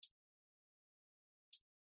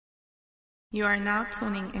You are now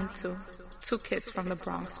tuning into Two Kids from the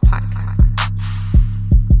Bronx podcast.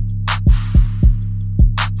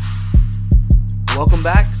 Welcome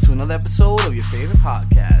back to another episode of your favorite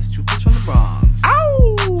podcast, Two Kids from the Bronx.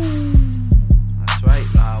 Ow! That's right.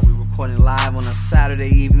 We're recording live on a Saturday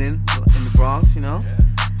evening in the Bronx, you know. Yeah.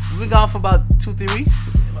 We've been gone for about 2-3 weeks.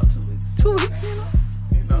 About 2 weeks. 2 weeks,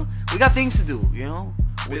 you know. We got things to do, you know.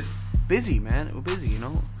 Busy. Busy, man. We're busy, you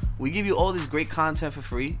know. We give you all this great content for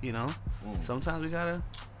free, you know. Sometimes we gotta,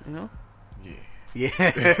 you know. Yeah.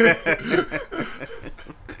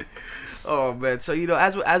 Oh man. So you know,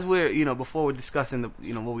 as we're before we're discussing the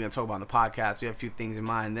what we're gonna talk about on the podcast, we have a few things in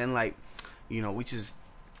mind. Then we just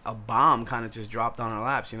a bomb kind of just dropped on our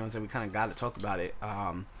laps. So we kind of got to talk about it.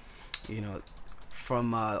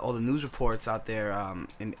 From all the news reports out there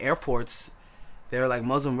in airports, there are like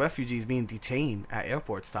Muslim refugees being detained at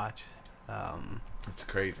airports. Taj. It's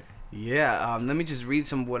crazy. Yeah, let me just read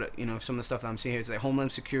some of the stuff that I'm seeing here. It's like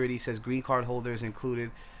Homeland Security says green card holders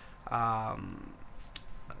included are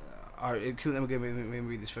included. Let me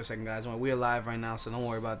read this for a second, guys. We're live right now, so don't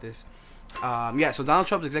worry about this. So Donald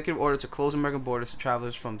Trump's executive order to close American borders to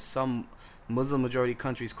travelers from some Muslim majority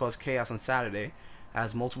countries caused chaos on Saturday,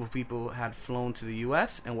 as multiple people had flown to the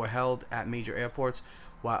U.S. and were held at major airports,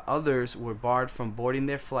 while others were barred from boarding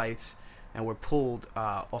their flights and were pulled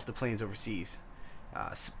off the planes overseas.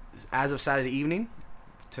 As of Saturday evening,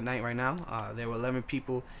 tonight right now, there were 11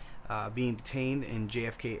 people being detained in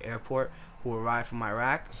JFK Airport who arrived from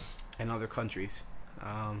Iraq and other countries.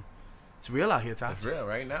 It's real out here, Tom. It's real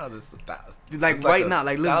right now. There's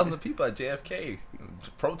thousands of people at JFK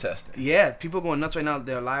protesting. Yeah, people going nuts right now.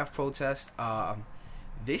 They're live protest.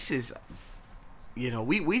 This is, we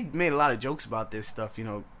made a lot of jokes about this stuff,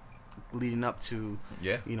 leading up to,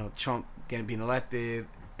 Trump being elected,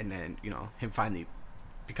 and then him finally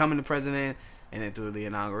becoming the president, and then through the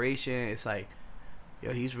inauguration. It's like,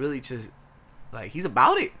 he's really just like, he's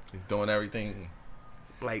about it. He's doing everything.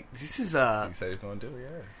 Like, this is he said he's gonna do.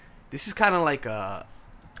 Yeah. This is kind of like I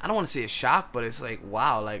don't want to say a shock, but it's like,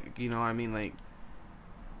 wow, like, you know what I mean, like.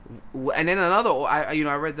 And then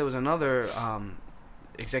I read there was another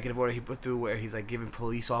executive order he put through where he's like giving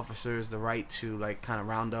police officers the right to like kind of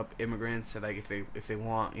round up immigrants, like if they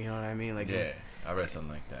want, you know what I mean, like. Yeah, I read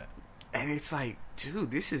something like that. And it's like,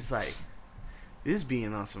 dude, this is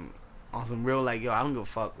being on some real, like, I don't give a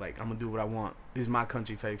fuck, like, I'm gonna do what I want. This is my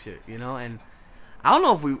country type shit, and I don't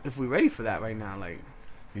know if we're ready for that right now. Like,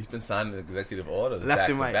 he's been signing executive orders left back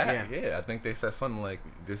and right. back. Yeah, I think they said something like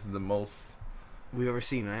this is the most we've ever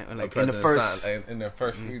seen, right? Like in their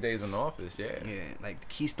first few days in office. Yeah, like the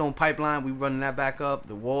Keystone Pipeline, we running that back up.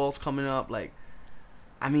 The walls coming up. Like,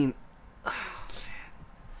 I mean.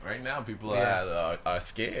 Right now, people are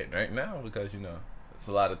scared right now because it's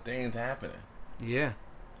a lot of things happening. Yeah,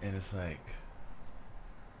 and it's like,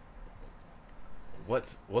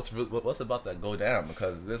 what's about to go down?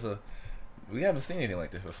 Because we haven't seen anything like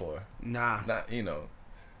this before. Not in our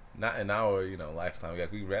lifetime.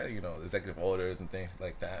 We read executive orders and things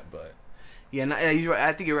like that, but you're right.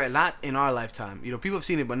 I think you're right. Not in our lifetime. People have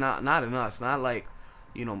seen it, but not in us. Not like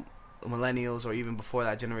millennials or even before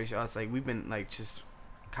that generation. Us, like, we've been like just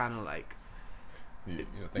kind of like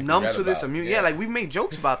numb to this. Like, we've made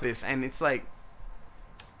jokes about this, and it's like,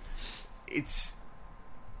 it's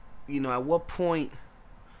at what point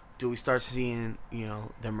do we start seeing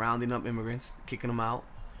them rounding up immigrants, kicking them out,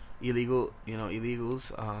 illegals?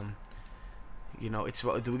 It's, do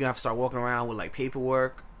we gonna have to start walking around with like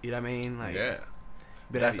paperwork? You know what I mean? Like, yeah.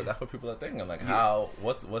 But that's what people are thinking. Like, how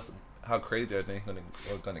crazy are things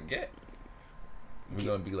gonna get? We're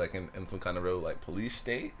gonna be like in some kind of real like police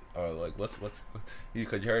state, or like what's you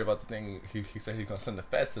heard about the thing he said he's gonna send the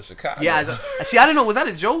feds to Chicago. Yeah, see, I don't know, was that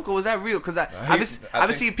a joke or was that real? Because I've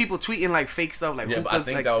been seeing people tweeting like fake stuff, like, yeah, but I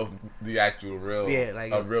think like, that was the actual real,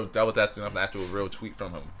 that was actually an actual real tweet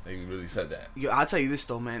from him. They really said that. I'll tell you this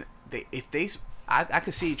though, man. I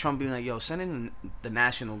could see Trump being like, send in the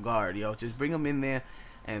National Guard, just bring them in there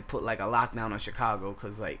and put like a lockdown on Chicago,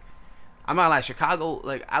 because like, I'm not like Chicago,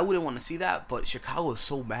 like, I wouldn't want to see that, but Chicago is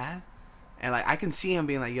so bad, and like, I can see him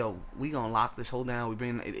being like, we gonna lock this whole down.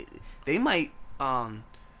 They might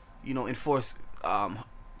enforce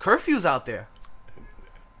curfews out there.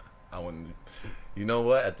 I wouldn't. You know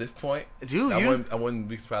what? At this point, dude, I wouldn't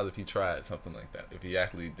be surprised if he tried something like that. If he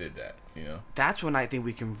actually did that, That's when I think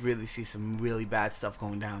we can really see some really bad stuff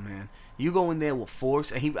going down, man. You go in there with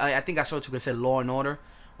force, and I think I saw it too. It said Law and Order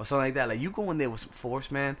or something like that. Like, you go in there with some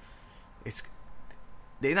force, man.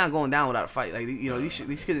 They're not going down without a fight. Like,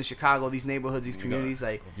 these kids in Chicago, these neighborhoods, these communities,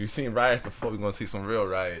 like, you've seen riots before. We're gonna see some real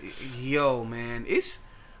riots. Man,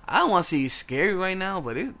 I don't want to say it's scary right now,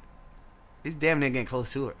 but it's damn near getting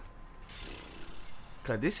close to it.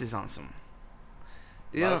 Cause this is on some.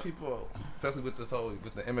 A lot of people, especially with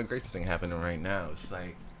the immigration thing happening right now, it's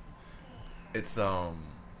like, it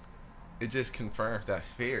just confirms that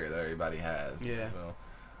fear that everybody has. Yeah. You know,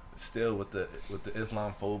 still with the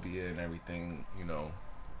Islamophobia and everything, you know,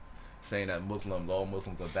 saying that all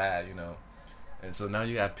Muslims are bad, you know, and so now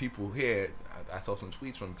you have people here. I saw some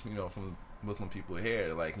tweets from Muslim people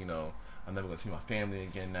here, like, you know, I'm never gonna see my family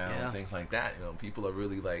again now, and things like that. You know, people are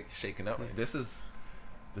really like shaking up. Like, this is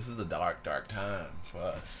a dark time for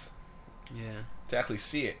us. Yeah. To actually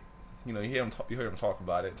see it, you know, you hear them talk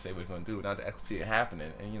about it and say what they're gonna do, not to actually see it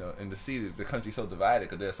happening, and you know, and to see the country so divided,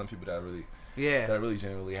 because there's some people that are really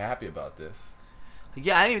genuinely happy about this.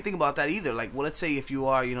 Yeah, I didn't even think about that either. Like, well, let's say if you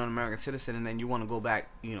are, you know, an American citizen and then you want to go back,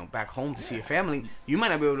 you know, back home to see your family, you might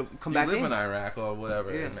not be able to come back in. You live in Iraq or whatever,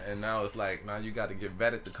 and now it's like, now you got to get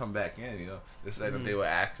vetted to come back in, you know. They said that they were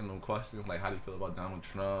asking them questions like, how do you feel about Donald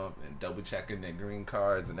Trump, and double checking their green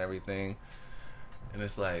cards and everything. And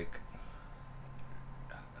it's like,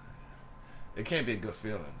 it can't be a good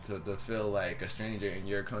feeling to feel like a stranger in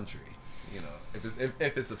your country, you know,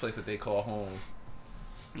 if it's a place that they call home.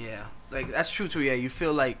 Yeah, like, that's true too. Yeah, you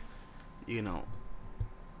feel like, you know,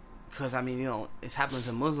 because I mean, you know, it's happening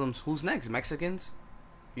to Muslims. Who's next? Mexicans,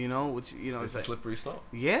 you know, which, you know, it's a like, slippery slope.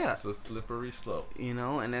 Yeah, it's a slippery slope. You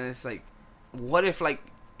know, and then it's like, what if, like,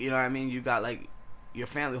 you know what I mean, you got like your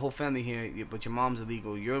family, whole family here, but your mom's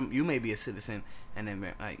illegal. You may be a citizen, and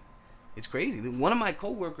then like, it's crazy. One of my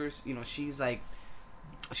coworkers, you know, she's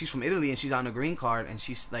from Italy and she's on a green card, and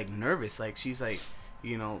she's like nervous, like she's like,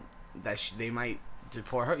 you know, that they might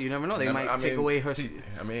deport her. You never know. They might take away her.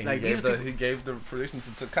 Like, he gave the predictions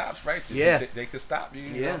to cops, right? They could stop you.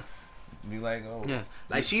 You know? Be like, oh, yeah.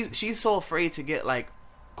 Like, she's so afraid to get like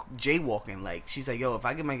jaywalking. Like, she's like, yo, if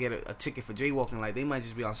I might get a ticket for jaywalking, like, they might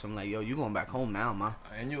just be on some like, yo, you going back home now, ma.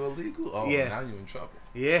 And you illegal. Oh, yeah. Now you in trouble.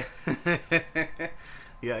 Yeah.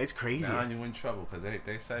 Yeah, it's crazy. Now you in trouble because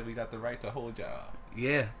they said we got the right to hold y'all.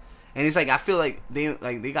 Yeah, and it's like, I feel like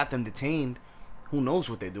they got them detained. Who knows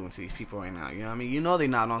what they're doing to these people right now? You know what I mean? You know, they're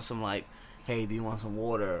not on some like, hey, do you want some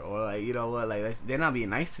water? Or like, you know what? Like, they're not being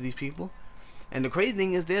nice to these people. And the crazy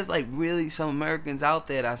thing is, there's like really some Americans out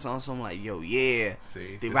there that's on some like, yo, yeah,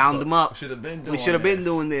 see, they round them up. We should have been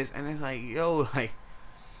doing this. And it's like, yo, like,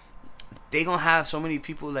 they gonna have so many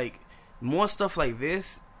people, like, more stuff like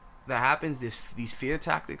this that happens. These fear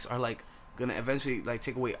tactics are like gonna eventually like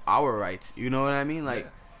take away our rights. You know what I mean? Like.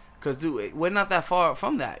 Yeah. Cause, dude, we're not that far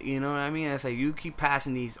from that. You know what I mean? It's like, you keep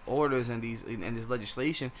passing these orders and this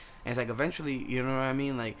legislation, and it's like, eventually, you know what I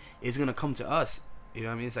mean? Like, it's gonna come to us. You know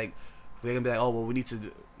what I mean? It's like, they're gonna be like, oh, well,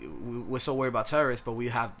 we're so worried about terrorists, but we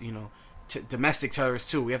have, you know, domestic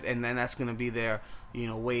terrorists too. And then that's gonna be their, you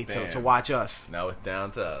know, way to watch us. Now it's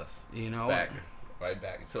down to us. You know, right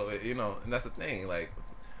back. So you know, and that's the thing. Like,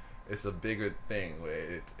 it's a bigger thing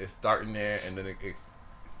where it's starting there, and then it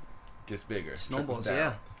gets bigger. Snowballs,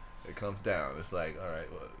 yeah. It comes down. It's like, all right,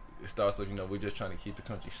 well, it starts with, you know, we're just trying to keep the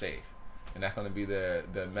country safe, and that's going to be their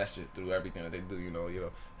message through everything that they do. You know,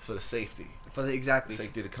 so the safety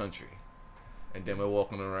safety of the country, and then we're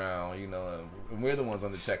walking around, you know, and we're the ones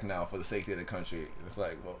on the check now for the safety of the country. It's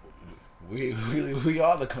like, well, we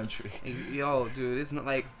are the country. Yo, dude, it's not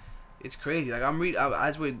like, it's crazy. Like, I'm reading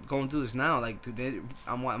as we're going through this now. Like, dude,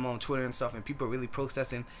 I'm on Twitter and stuff, and people are really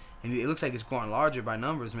protesting, and it looks like it's growing larger by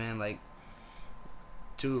numbers, man. Like.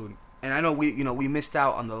 Dude, and I know we missed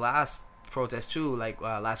out on the last protest too, like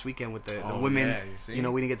last weekend with the women. Yeah, you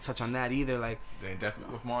know, we didn't get to touch on that either. Like, they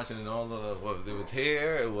definitely was marching and all it was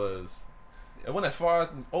here. It went as far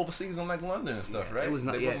overseas in like London and stuff, right? It was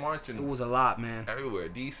not. They were marching. It was a lot, man. Everywhere,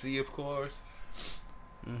 DC, of course.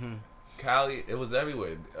 Cali, it was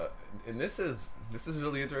everywhere, and this is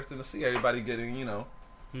really interesting to see everybody getting, you know.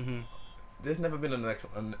 There's never been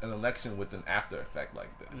an election with an after effect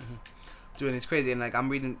like this. Dude, it's crazy. And like, I'm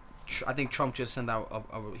reading, I think Trump just sent out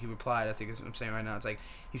he replied, I think is what I'm saying right now. It's like,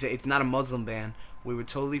 he said, it's not a Muslim ban. We were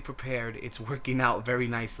totally prepared. It's working out very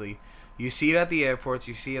nicely. You see it at the airports.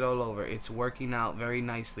 You see it all over. It's working out very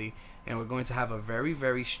nicely. And we're going to have a very,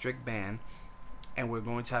 very strict ban. And we're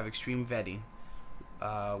going to have extreme vetting,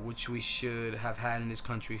 which we should have had in this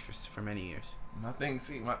country for many years.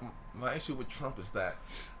 My issue with Trump is that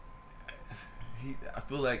I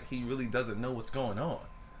feel like he really doesn't know what's going on.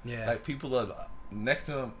 Yeah, like, people are next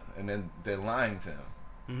to him, and then they're lying to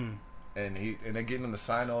him, and they're getting him to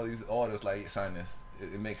sign all these orders. Like, sign this,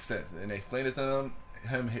 it makes sense, and they explain it to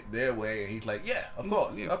him their way, and he's like, yeah, of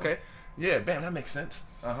course, okay, yeah, bam, that makes sense,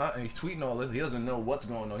 and he's tweeting all this. He doesn't know what's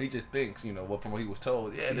going on. He just thinks, you know, from what he was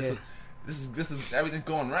told. This is everything's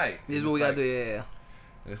going right. This is what we gotta do. Yeah.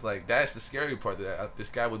 It's like that's the scary part. That this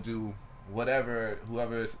guy will do whatever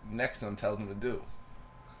whoever is next to him tells him to do.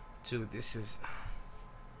 Dude, this is.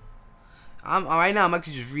 Right now. I'm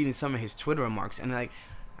actually just reading some of his Twitter remarks, and like,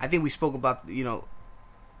 I think we spoke about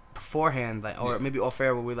beforehand, like, or maybe off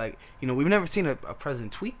air, where we're like, we've never seen a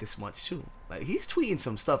president tweet this much too. Like, he's tweeting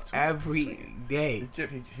some stuff every day.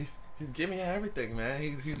 He's giving you everything, man.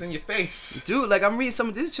 He's in your face, dude. Like, I'm reading some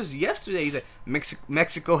of this just yesterday. That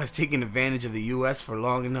Mexico has taken advantage of the U.S. for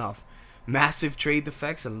long enough. Massive trade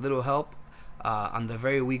defects and little help on the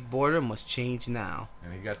very weak border must change now.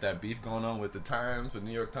 And he got that beef going on with the Times, with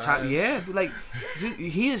New York Times. Yeah, dude, dude,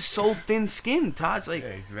 he is so thin-skinned, Todd. Like,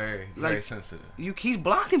 yeah, he's very sensitive. He's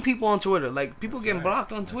blocking people on Twitter. Like, people That's getting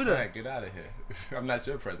blocked on Twitter. Right. Get out of here. I'm not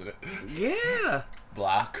your president. Yeah.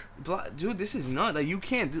 Block. Dude, this is not like you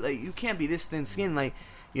can't be this thin-skinned. Like,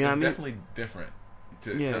 you know what I mean? Definitely different.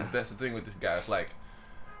 That's the thing with this guy. It's like,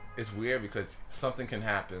 it's weird because something can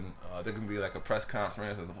happen. There can be like a press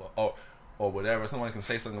conference or whatever. Someone can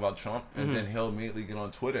say something about Trump, and then he'll immediately get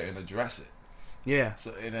on Twitter and address it. Yeah.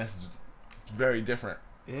 So, and that's very different.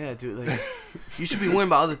 Yeah, dude. Like, you should be worrying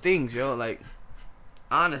about other things, yo. Like,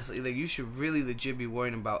 honestly, like, you should really legit be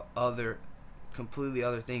worrying about completely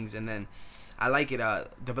other things. And then, I like it.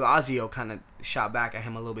 De Blasio kind of shot back at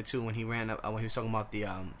him a little bit too when he ran up when he was talking about the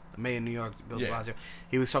mayor of New York, Bill de Blasio.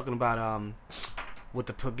 He was talking about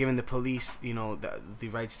giving the police, the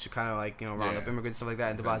rights to kind of like, round up immigrants, stuff like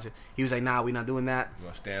that. And De Blasio, he was like, "Nah, we're not doing that. We're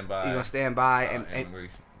gonna stand by. You're gonna stand by." And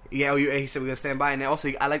yeah, he said we're gonna stand by. And then also,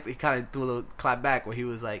 he kind of threw a little clap back where he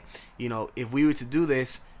was like, if we were to do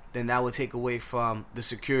this, then that would take away from the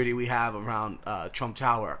security we have around Trump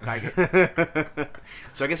Tower.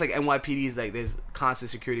 So I guess like NYPD is like there's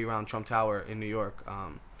constant security around Trump Tower in New York,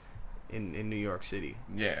 in New York City.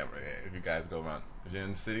 Yeah, if you guys go around, if you're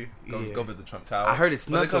in the city, go visit the Trump Tower. I heard it's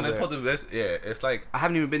nuts over there. It's like I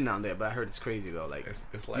haven't even been down there, but I heard it's crazy though. Like,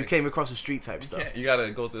 it's like you came across the street type stuff. You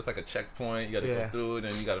gotta go to it's like a checkpoint. You gotta go through it,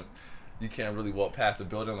 and you can't really walk past the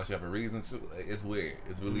building unless you have a reason to. Like, it's weird.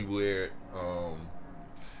 It's really weird.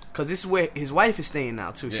 Cause this is where his wife is staying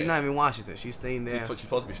now too. She's not even in Washington. She's staying there. She's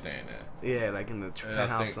supposed to be staying there. Yeah, like in the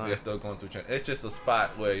penthouse. They're still going through. It's just a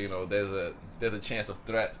spot where there's a chance of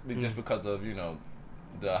threat just because of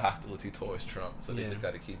the hostility towards Trump. So they just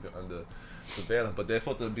got to keep it under surveillance. But they're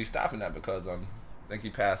supposed to be stopping that because I think he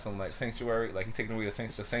passed some like sanctuary, like he's taking away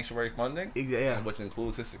the sanctuary funding, which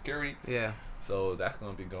includes his security. Yeah. So that's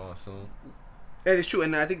gonna be going soon. That is true,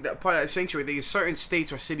 and I think that part of that sanctuary, there's certain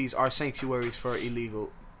states or cities are sanctuaries for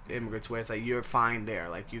illegal immigrants where it's like you're fine there,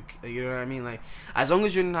 like you know what I mean, like as long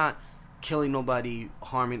as you're not killing nobody,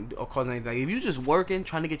 harming or causing anything, like if you're just working,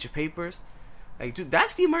 trying to get your papers, like dude,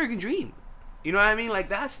 that's the American dream. You know what I mean? Like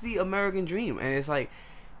that's the American dream, and it's like,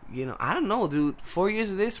 I don't know, dude. 4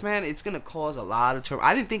 years of this, man, it's gonna cause a lot of turmoil.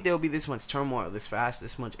 I didn't think there would be this much turmoil, this fast,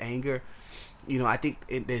 this much anger. I think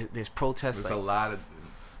there's protests. There's a lot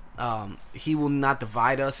of. He will not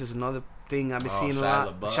divide us is another thing I've been seeing a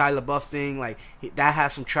lot. The Shia LaBeouf thing, like that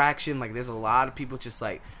has some traction. Like there's a lot of people just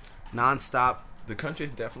like nonstop. The country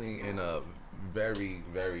is definitely in a very,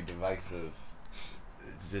 very divisive.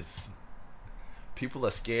 It's just people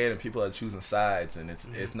are scared and people are choosing sides, and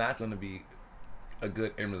it's not going to be a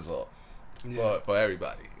good end result for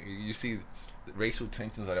everybody. You see, the racial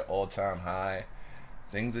tensions are at an all-time high.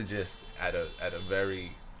 Things are just at a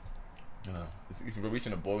very we're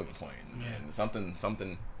reaching a boiling point, and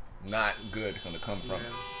something not good is going to come from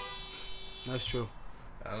it. That's true.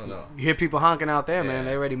 I don't know. You hear people honking out there, man.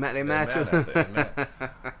 They already mad. They're mad too.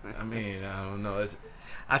 I mean, I don't know.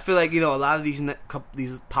 I feel like a lot of these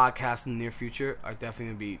podcasts in the near future are definitely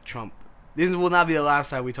gonna be Trump. This will not be the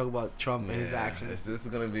last time we talk about Trump and his actions. This is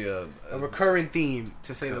gonna be a recurring theme,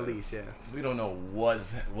 to say the least. Yeah. We don't know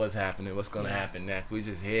what's happening, what's gonna happen next. We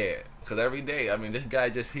just hear because every day. I mean, this guy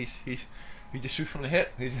just he just shoots from the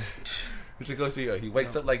hip. He just goes to he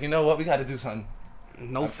wakes up like, you know what, we got to do something.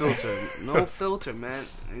 No filter, no filter, man.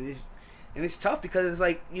 And it's tough because it's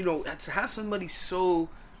like, to have somebody so,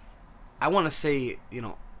 I want to say,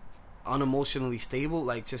 unemotionally stable,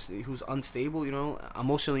 like just who's unstable,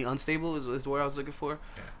 emotionally unstable is the word I was looking for.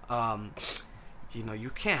 Yeah. You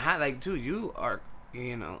can't have, like, dude, you are,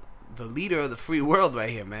 the leader of the free world right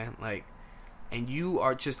here, man. Like, and you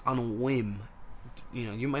are just on a whim.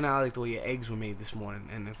 You might not like the way your eggs were made this morning,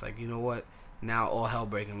 and it's like, you know what? Now all hell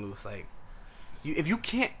breaking loose. Like, if you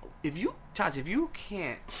can't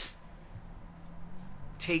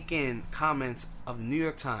take in comments of the New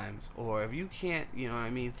York Times, or if you can't,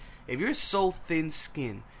 if you're so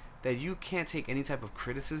thin-skinned that you can't take any type of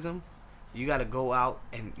criticism, you got to go out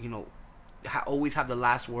and, always have the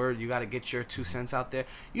last word. You got to get your 2 cents out there.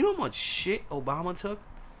 You know how much shit Obama took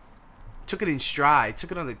took it in stride,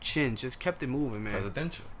 took it on the chin, just kept it moving, man.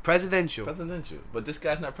 Presidential. But this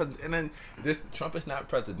guy's not president, and then Trump is not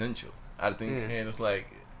presidential. I think, and it's like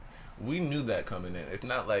we knew that coming in. It's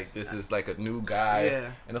not like this is like a new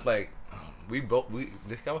guy, and it's like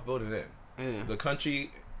this guy was voted in. Yeah. The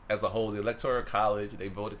country as a whole, the Electoral College, they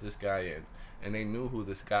voted this guy in, and they knew who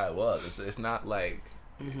this guy was. It's not like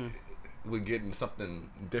we're getting something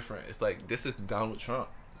different. It's like this is Donald Trump.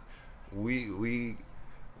 We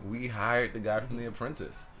hired the guy from The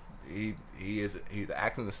Apprentice. He's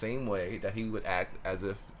acting the same way that he would act as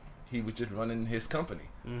if he was just running his company,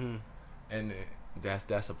 and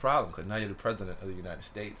that's a problem because now you're the president of the United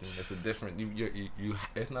States, and it's a different.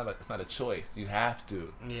 It's not a choice. You have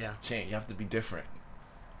to change. You have to be different,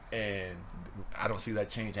 and I don't see that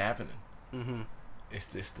change happening. It's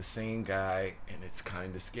just the same guy, and it's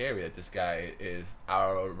kind of scary that this guy is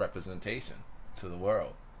our representation to the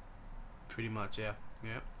world. Pretty much, yeah.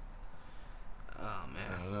 Oh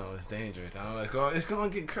man, I don't know. It's dangerous. I don't know. It's going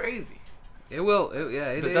to get crazy. It will.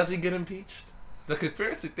 It is. Does he get impeached? The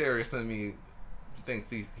conspiracy theorist in me thinks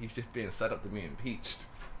he's just being set up to be impeached.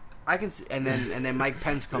 I can see, and then Mike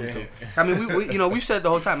Pence come through. I mean, we've said the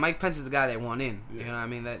whole time Mike Pence is the guy that want in. You know what I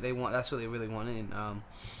mean? That they want. That's what they really want in.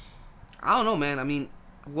 I don't know, man. I mean,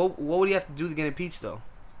 what would he have to do to get impeached though?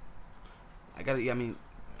 We gotta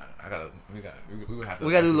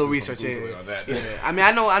do a little research here. Yeah. I mean,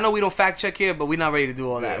 I know we don't fact check here, but we're not ready to do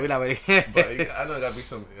all that. We're not ready. But I know it gotta be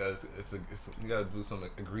some. You gotta do some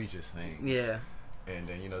egregious things. Yeah. And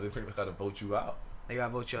then they pretty much gotta vote you out. They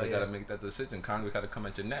gotta vote you out. They gotta make that decision. Congress gotta come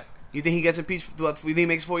at your neck. You think he gets impeached? You think he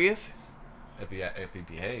makes 4 years? If he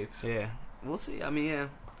behaves. Yeah. We'll see. I mean, yeah.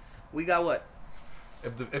 We got what?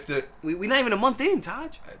 We're not even a month in,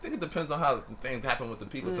 Taj. I think it depends on how things happen with the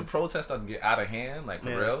people. If the protests start to get out of hand, like for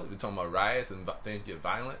real, we're talking about riots and things get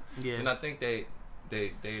violent. Yeah. And I think they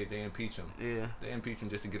impeach him. Yeah. They impeach him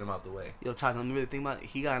just to get him out the way. Yo, Taj, let me really think about it.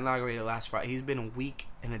 He got inaugurated last Friday. He's been a week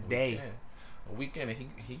and a day. A weekend, and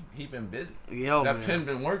he been busy. Yo, that man. pen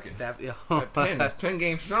been working. That pen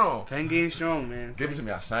game strong. Pen game strong, man. Give it to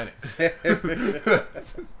me. I'll sign it.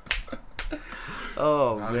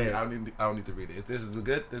 Oh man, man! I don't need to read it. If this is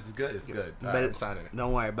good. It's good. I'm signing it.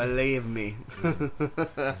 Don't worry, believe me.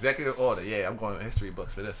 Executive order. Yeah, I'm going to history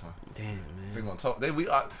books for this one. Damn, man. We're gonna talk.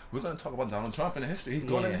 We're gonna talk about Donald Trump in the history. He's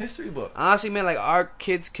going in the history book. Honestly, man, like our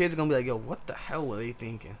kids gonna be like, yo, what the hell were they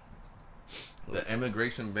thinking? The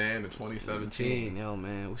immigration ban in 2017. Yo,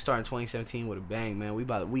 man, we started 2017 with a bang, man. We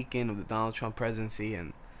about the weekend of the Donald Trump presidency,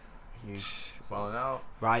 and he's falling out.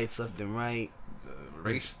 Riots left and right.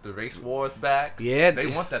 The race war's back. Yeah, they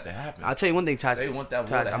want that to happen. I'll tell you one thing, Taj. They want that war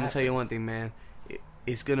to happen. I'm gonna tell you one thing, man.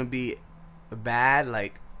 It's gonna be bad.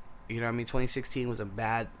 Like, you know what I mean? 2016 was a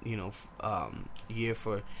bad, year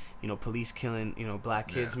for, police killing, black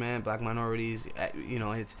kids, man, black minorities.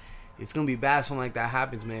 It's gonna be bad if something like that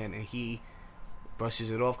happens, man. And he brushes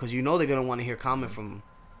it off because they're gonna want to hear comment from,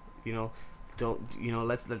 don't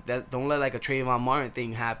let like a Trayvon Martin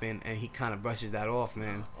thing happen, and he kind of brushes that off,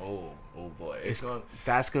 man. Oh boy,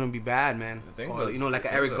 that's gonna be bad, man. Or, like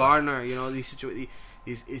an Eric Garner, these situations.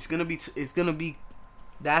 It's gonna be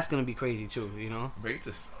that's gonna be crazy too, Race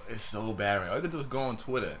is so bad right now. All you can do is go on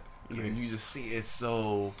Twitter, and you just see it's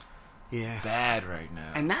so bad right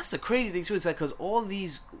now. And that's the crazy thing too. It's like because all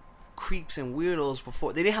these creeps and weirdos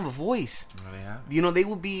before they didn't have a voice. They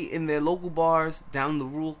would be in their local bars down in the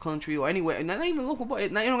rural country or anywhere, and not even local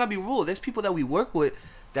bars. Now you don't gotta be rural. There's people that we work with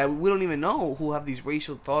that we don't even know who have these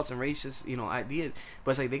racial thoughts and racist ideas.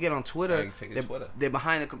 But it's like they get on Twitter, they're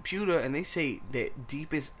behind a computer and they say their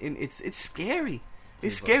deepest. It's scary.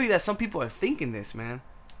 It's scary that some people are thinking this, man.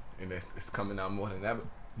 And it's coming out more than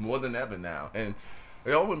ever now. And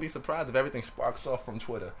I wouldn't be surprised if everything sparks off from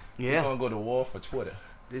Twitter. Yeah, we're gonna go to war for Twitter.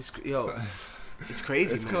 It's crazy,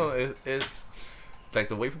 man. Cool. It's like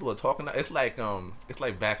the way people are talking. It's like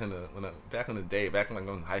back in the day, back when I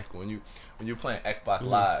was in high school, when you playing Xbox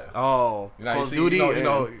Live. Oh, Call of Duty.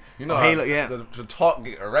 Halo. Yeah, the talk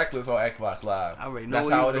get reckless on Xbox Live. I already know that's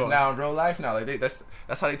how it is now in real life. Now, like that's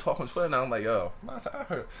how they talk on Twitter. Now I'm like, yo, I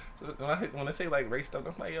heard. So when they say like race stuff,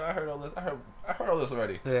 I'm like, yo, I heard all this. I heard all this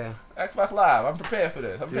already. Yeah. Xbox Live. I'm prepared for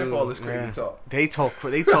this. I'm prepared for all this crazy talk. They talk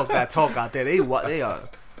that talk out there. They are.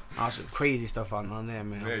 Some crazy stuff on there,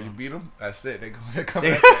 man. Yeah, you beat them. That's it. They're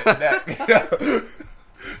coming at your neck.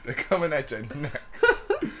 They're coming at your neck.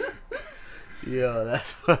 Yo,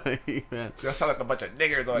 that's funny, man. You sound like a bunch of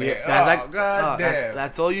niggers on here. That's God damn.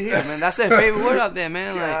 That's all you hear, man. That's their favorite word out there,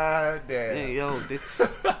 man. God damn. Yeah, yo,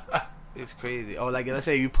 it's crazy. Oh, like let's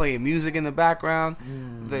say you playing music in the background,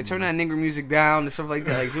 like turn that nigger music down and stuff like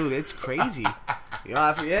that. Like, dude, it's crazy.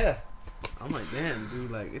 Yeah. I'm like, damn,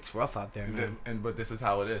 dude, like it's rough out there, man. But this is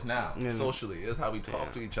how it is now. Yeah. Socially, this is how we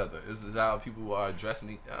talk to each other. This is how people are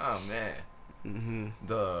addressing oh man. Mm-hmm.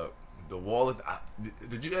 The wall.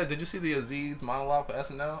 Did you see the Aziz monologue for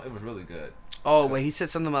SNL? It was really good. Oh, wait, he said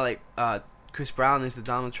something about like Chris Brown is the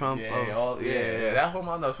Donald Trump. Yeah, that whole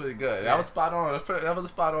monologue was pretty good. That was spot on. That was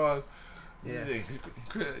spot on.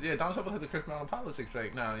 Yeah, Donald Trump has the Chris Brown politics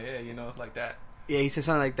right now. Yeah, it's like that. Yeah, he said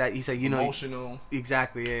something like that. He said, emotional.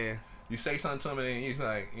 Exactly. Yeah. You say something to him and he's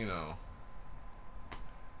like,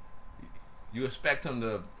 you expect him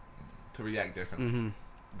to react differently. Mm-hmm.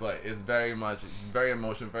 But it's very emotional,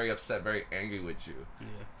 very upset, very angry with you.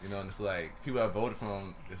 Yeah. And it's like people that voted for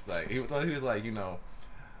him. It's like he was like,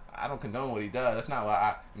 I don't condone what he does. That's not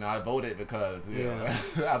why I voted because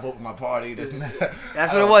I vote for my party. This and that.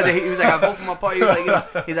 That's what it was. He was like, I vote for my party. He was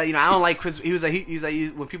like, he's like, I don't like Chris. He was like,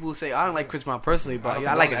 when people say I don't like Chris Brown personally, but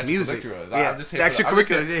I like his music. Yeah,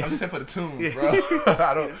 extracurriculars. I'm just here for the tunes, bro.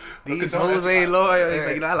 I don't. These hoes ain't loyal. He's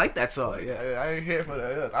like, I like that song. Yeah, I ain't here for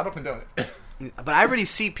that. I don't condone it. But I already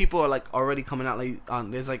see people are like already coming out like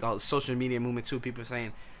there's like a social media movement too. People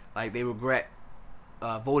saying like they regret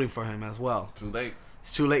voting for him as well. Too late.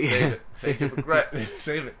 It's too late. Save it. Save your regret.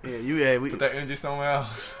 Save it. Yeah, we put that energy somewhere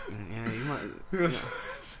else. Yeah, you might.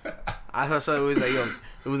 I saw it was like,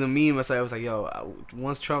 it was a meme. I saw it was like,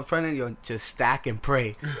 once Trump's president, just stack and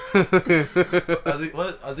pray.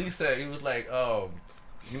 What Aziz said, he was like,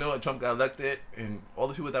 when Trump got elected, and all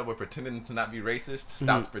the people that were pretending to not be racist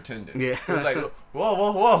stopped pretending. Yeah, it was like,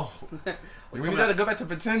 whoa. We got to go back to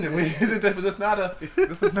pretending. This was not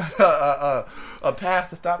a path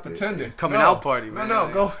to stop pretending. Coming out party, man. No,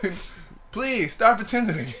 go. Please start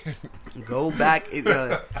pretending again. Go back,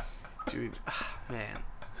 dude. Man,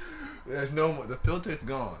 there's no more. The filter's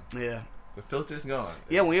gone. Yeah, the filter's gone.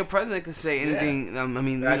 Yeah, when your president can say anything, I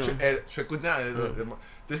mean, trickle down.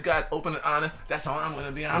 This guy's open and honest. That's how I'm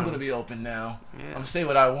gonna be. I'm gonna be open now. Yeah. I'm gonna say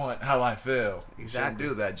what I want, how I feel. Exactly. You shouldn't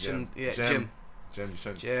do that, Jim. Jim. You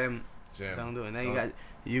shouldn't. Jim. Don't do it. Now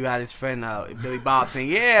you got his friend Billy Bob saying,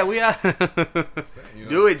 "Yeah, we are."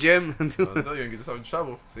 Do it, Jim. You're gonna get yourself in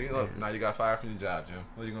trouble. See, look, now you got fired from your job, Jim.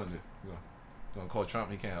 What are you gonna do? You gonna call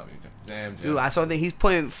Trump? He can't help you, Jim. Damn, Jim. Dude, I saw that he's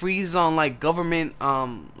putting freezes on like government,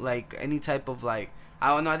 like any type of like I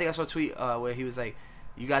don't know. I think I saw a tweet where he was like,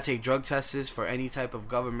 you gotta take drug tests for any type of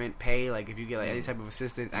government pay. Like if you get like any type of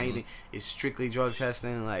assistance, anything, it's strictly drug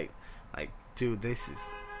testing. Like, dude,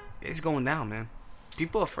 it's going down, man.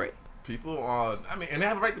 People are afraid. People are. I mean, and they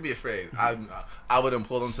have a right to be afraid. I would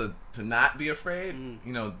implore them to not be afraid.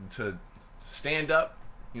 To stand up.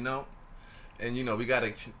 And we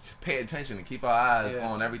gotta pay attention and keep our eyes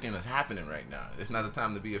on everything that's happening right now. It's not the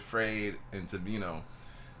time to be afraid and to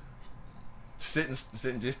sitting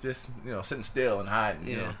still and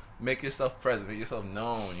hiding. Make yourself present, make yourself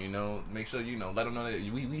known. Make sure let them know that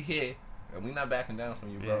we here and we not backing down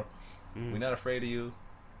from you, bro. We're not afraid of you.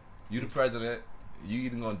 You the president. You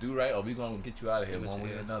either gonna do right or we gonna get you out of here one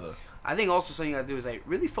way or another. I think also something you gotta do is like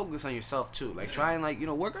really focus on yourself too. Like try and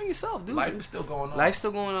work on yourself, dude. Life is still going on.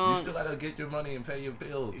 You still gotta get your money and pay your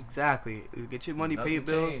bills. Exactly. Get your money, pay your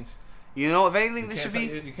bills. Changed. If anything, this should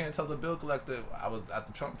be. You can't tell the bill collector I was at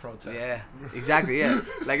the Trump protest. Yeah, exactly. Yeah,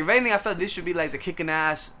 like if anything, I felt this should be like the kicking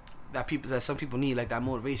ass that some people need, like that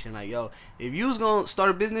motivation. Like, if you was gonna start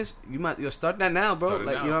a business, you'll start that now, bro.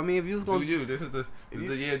 Like, you know what I mean? If you was gonna do you, this is the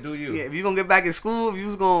year. Do you? Yeah, if you gonna get back in school, if you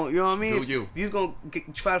was gonna, you know what I mean? Do you? If you was gonna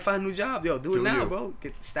try to find a new job, do it now, bro.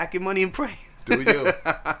 Stack your money and pray. Do you?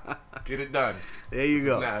 Get it done. There you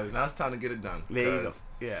go. Now it's time to get it done. There you go.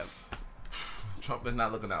 Yeah. Trump is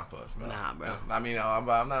not looking out for us, bro. Nah, bro. I mean,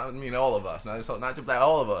 all of us. Not just like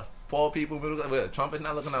all of us. Poor people, middle class. Trump is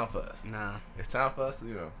not looking out for us. Nah. It's time for us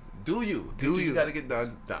to, do you. You got to get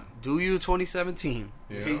done. Do you 2017.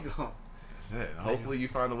 There you go. That's it. Hopefully you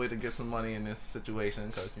find a way to get some money in this situation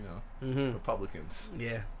because, Republicans.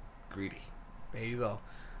 Yeah. Greedy. There you go.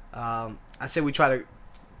 I said we try to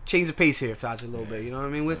change the pace here, Taj, a little bit. You know what I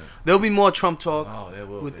mean? There'll be more Trump talk. Oh, there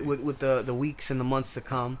will with the weeks and the months to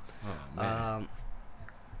come. Oh,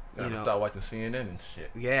 man. Start watching CNN and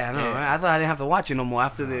shit. Yeah, I know. Right? I thought I didn't have to watch it no more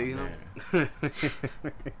after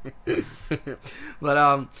But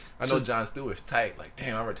I know Jon Stewart's tight. Like,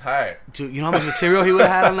 damn, I'm retired. Dude, you know how much material he would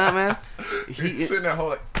have had on that, man? He's sitting there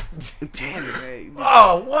holding. Damn it, man.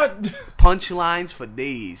 Oh, what? Punchlines for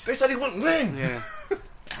days. They said he wouldn't win. Yeah.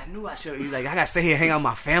 I knew I should. He's like, I gotta stay here and hang out with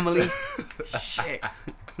my family. Shit.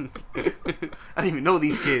 I didn't even know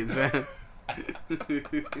these kids, man.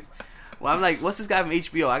 Well, I'm like, what's this guy from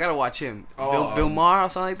HBO? I gotta watch him. Bill Maher or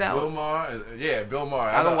something like that. Bill Maher, yeah, Bill Maher.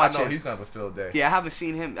 I gotta watch him. He's gonna fulfill day. Yeah, I haven't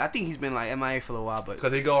seen him. I think he's been like MIA for a while, but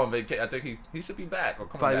because he go on vacation. I think he should be back or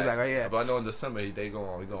coming probably back, right? Yeah. But I know in December he go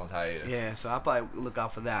on hiatus. Yeah, so I'll probably look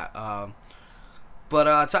out for that.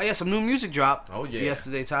 But some new music dropped. Oh yeah.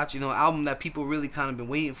 Yesterday, Taj. Album that people really kind of been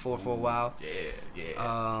waiting for a while.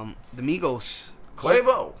 Yeah. The Migos.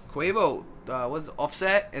 Quavo. Was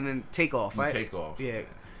Offset and then Takeoff, right? Takeoff. Yeah.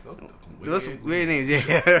 Those some weird names,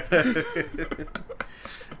 yeah.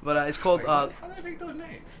 But it's called. How do they make those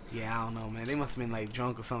names? Yeah, I don't know, man. They must have been like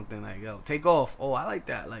drunk or something. Like, yo, Takeoff. Oh, I like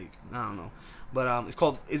that. Like, I don't know. But it's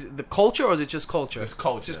called. Is it The Culture or is it just Culture? Just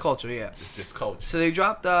Culture. Just Culture. Yeah. It's just Culture. So they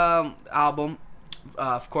dropped album.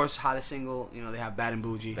 Of course, hottest single. They have Bad and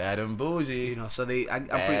Bougie. Bad and Bougie. So they. And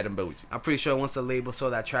Bougie. I'm pretty sure once the label saw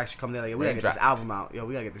that track should come there, like, we gotta get this album out. Yo,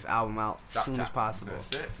 we gotta get this album out as soon as possible.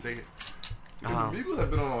 That's it. The Eagles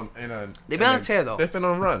have been they've been on a tear though. They've been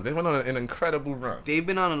on a run. They've been on an incredible run. They've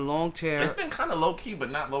been on a long tear. It's been kind of low key,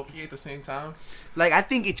 but not low key at the same time. Like, I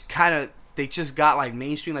think it's kind of they just got like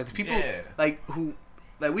mainstream. Like the people like who.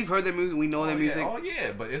 Like, we've heard their music, we know their music. Oh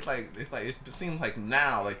yeah, but it seems like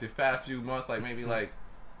now, like the past few months, like maybe like.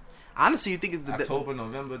 Honestly, you think it's October,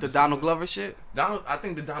 November, the Donald Glover shit? I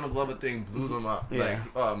think the Donald Glover thing blew them up. Yeah.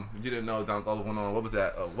 Like, you didn't know Donald Glover went on. What was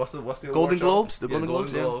that? What's the Golden Globes? The Golden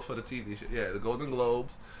Globes for the TV show. Yeah, the Golden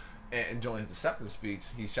Globes. And during his acceptance speech,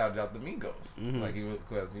 he shouted out the Migos. Mm-hmm. Like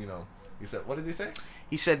he said, what did he say?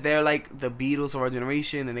 He said they're like the Beatles of our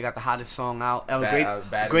generation, and they got the hottest song out.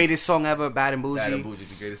 Greatest song ever, Bad and Bougie. Bad and Bougie,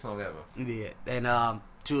 the greatest song ever. Yeah, and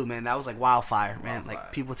dude, man, that was like wildfire, man.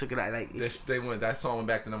 Like, people took it like that song went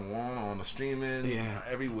back to number one on the streaming,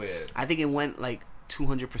 everywhere. I think it went like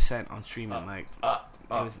 200% on streaming.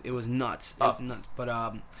 It was nuts. It was nuts. But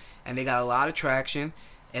and they got a lot of traction,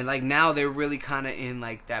 and like now they're really kind of in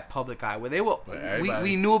like that public eye where they were.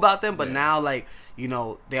 We knew about them, but now like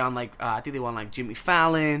they're on like I think they were on like Jimmy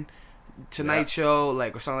Fallon. Tonight Show,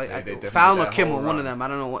 like, or something like that. Fallon or Kimmel, one of them. I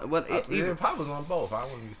don't know what. Pop was on both. I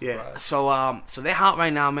wouldn't be surprised. Yeah. So they're hot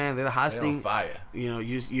right now, man. They're the hottest thing. On fire.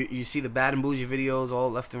 You see the Bad and Bougie videos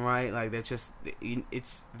all left and right. Like,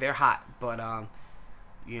 they're hot. But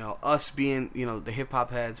us being the hip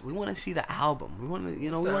hop heads, we want to see the album. We want to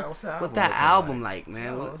what that album like,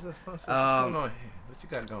 man. What's going on here? What you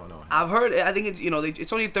got going on? I've heard. I think it's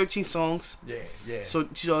it's only 13 songs. Yeah. So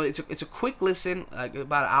it's a quick listen, like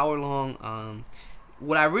about an hour long.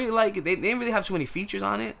 What I really like, they didn't really have too many features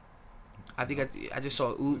on it. I think I just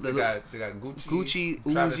saw they got Gucci,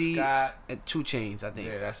 Uzi, Scott, and 2 Chainz. I think.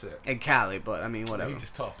 Yeah, that's it. And Khaled, but I mean whatever. He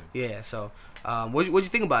just talking. Yeah. So, what'd you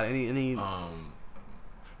think about it? Any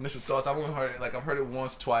initial thoughts? I've heard it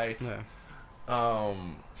once, twice. Yeah.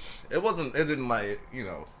 It didn't like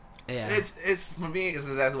Yeah. It's for me. It's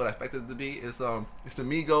exactly what I expected it to be. It's the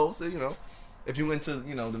Migos. If you into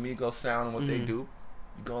the Migos sound and what they do,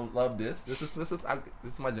 you're gonna love this. This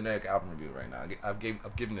is my generic album review right now. I've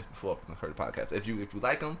given this before. I've heard the podcast. If you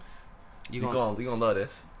like them, you're gonna love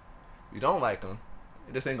this. If you don't like them,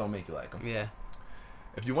 this ain't gonna make you like them. Yeah.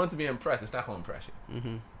 If you want to be impressed, it's not gonna impress you.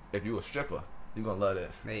 Mm-hmm. If you're a stripper, you're gonna love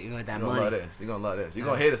this. Hey, you want that money? Love this. You're gonna love this. You're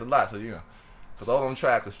gonna hear this a lot. So because all them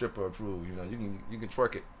tracks are stripper approved. You can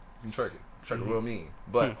twerk it. You can twerk it real mean.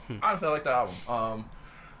 But honestly, I like the album.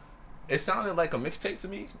 It sounded like a mixtape to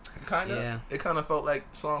me, kind of. Yeah. It kind of felt like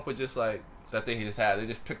songs were just like that they just had. They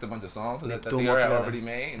just picked a bunch of songs that they already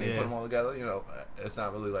made and they put them all together. It's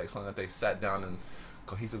not really like something that they sat down and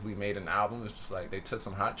cohesively made an album. It's just like they took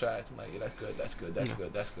some hot tracks and like, yeah, that's good.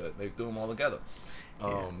 They threw them all together.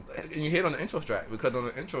 And you hear it on the intro track, because on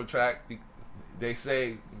the intro track they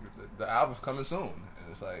say the album's coming soon, and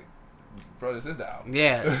it's like, bro, this is the album.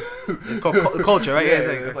 Yeah. It's called Culture, right? Yeah,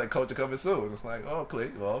 it's like Culture coming soon. It's like,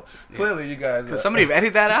 clearly you guys... Could somebody have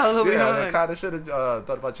edited that out a little bit? Yeah, I kind of should have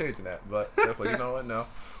thought about changing that. But you know what? No.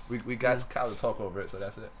 We got Kyle to talk over it, so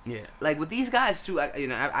that's it. Yeah. Like, with these guys, too,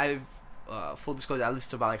 I've full disclosure, I listened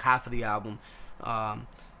to about, like, half of the album.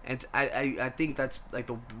 And I think that's, like,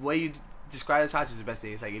 the way you describe this, is the best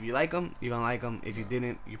thing. It's like, if you like them, you're going to like them. If you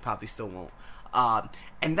didn't, you probably still won't.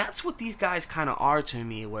 And that's what these guys kind of are to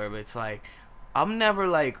me, where it's like, I'm never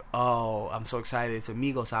like, oh, I'm so excited it's a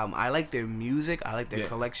Migos album. I like their music. I like their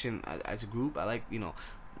collection as a group. I like,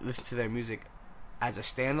 listen to their music as a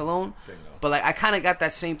standalone. But like, I kind of got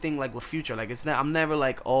that same thing like with Future. Like, I'm never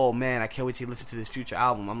like, oh man, I can't wait to listen to this Future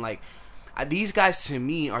album. I'm like, these guys to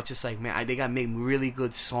me are just like, man, they got to make really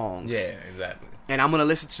good songs. Yeah, exactly. And I'm gonna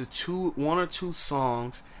listen to one or two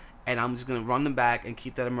songs, and I'm just gonna run them back and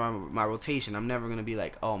keep that in my rotation. I'm never gonna be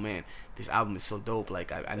like, oh man, this album is so dope.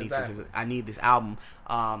 Like I need this album.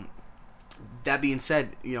 that being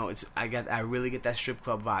said, I really get that strip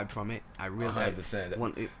club vibe from it. I really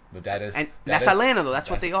 100%. But that is, and that's Atlanta though. That's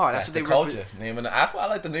what they are. That's what they culture. I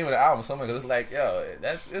like the name of the album so much because it's like, yo,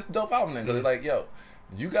 it's a dope album. Because it's like, yo,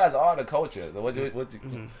 you guys are the culture.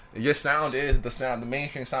 Your sound is the sound. The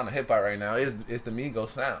mainstream sound of hip hop right now is the Migos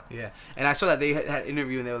sound. Yeah, and I saw that they had an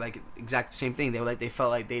interview and they were like exact same thing. They were like they felt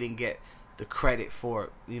like they didn't get the credit for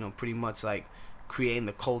pretty much like creating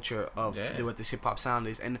the culture of what this hip hop sound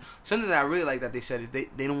is. And something that I really like that they said is they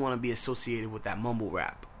don't want to be associated with that mumble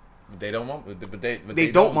rap. They don't mumble, but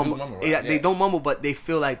they don't mumble. They don't mumble, but they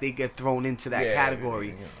feel like they get thrown into that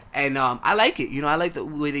category. And I like it. I like the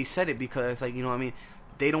way they said it because it's like what I mean.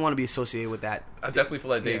 They don't want to be associated with that. I definitely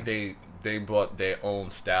feel like they brought their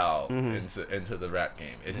own style into the rap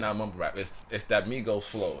game. It's not mumble rap. It's that Migos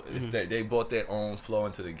flow. They brought their own flow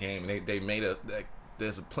into the game. And they made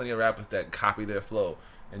there's plenty of rappers that copy their flow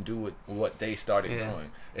and do what they started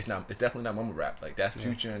doing. It's definitely not mumble rap. Like that's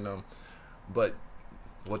Future and them. But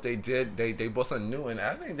what they did, they brought something new, and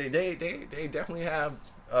I think they definitely have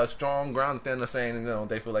a strong ground stand of saying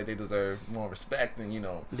they feel like they deserve more respect and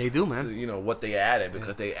they do, man. To, what they added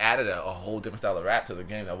because they added a whole different style of rap to the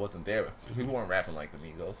game that wasn't there. People weren't rapping like the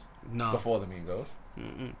Migos before the Migos.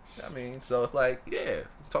 I mean, so it's like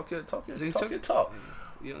talk your talk.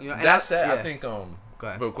 That said, I think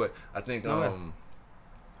real quick, I think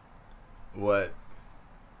what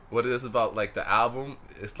it is about like the album,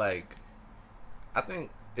 it's like I think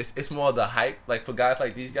it's more the hype, like for guys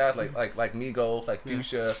like these guys, like Migos, like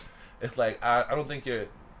Future. It's like I don't think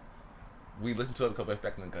we listened to it because we're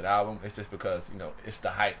expecting a good album. It's just because it's the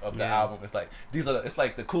hype of the album. It's like it's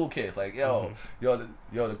like the cool kids, like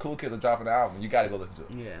the cool kids are dropping the album. You got to go listen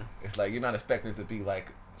to it. Yeah, it's like you're not expecting it to be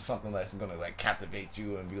like something that's gonna like captivate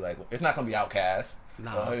you and be like it's not gonna be Outkast.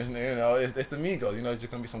 No, it's the Migos. It's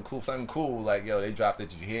just gonna be something cool. Like they dropped it.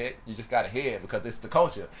 Did you hear it? You just gotta hear it because it's the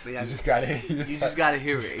culture. Yeah, you just gotta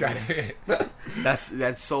hear it.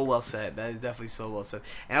 That's so well said. That is definitely so well said.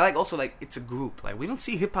 And I like also like it's a group. Like we don't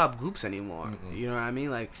see hip hop groups anymore. Mm-mm. You know what I mean?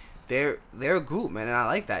 Like they're a group, man, and I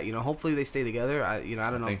like that. Hopefully they stay together. I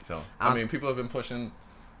don't know. I think so. I mean, people have been pushing.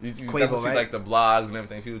 You Quavo, see like the blogs and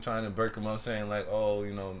everything. People trying to break them up, saying like, oh,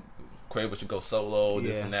 Quavo should go solo,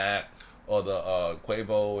 this and that. Or the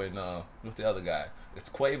Quavo and what's the other guy? It's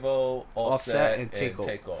Quavo, Offset and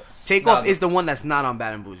Takeoff. Takeoff is the one that's not on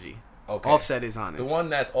Bad and Bougie. Okay. Offset is on it. The one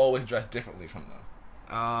that's always dressed differently from them.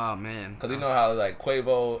 Oh man, because you know how like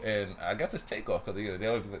Quavo and I guess it's Takeoff because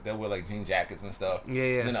they wear like jean jackets and stuff.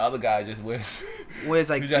 Yeah. And then the other guy just wears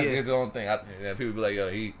like his own thing. And people be like, yo,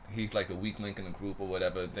 he's like the weak link in the group or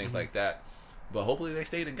whatever and things like that. But hopefully they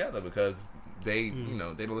stay together because they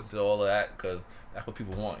they don't listen to all of that because that's what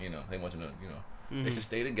people want. They want you to they should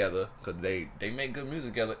stay together because they make good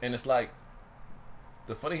music together. And it's like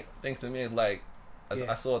the funny thing to me is like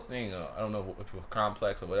I saw a thing. I don't know if it was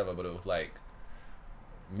Complex or whatever, but it was like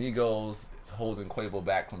Migos holding Quavo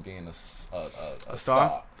back from being a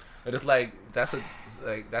star. And it's like that's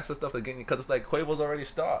the stuff that getting because it's like Quavo's already a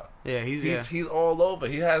star. Yeah, he's all over.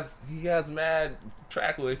 He has mad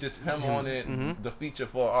track where it's just him on it, the feature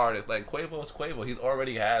for an artist. Like Quavo's Quavo, he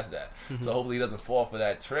already has that. So hopefully he doesn't fall for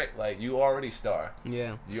that trick. Like you already star.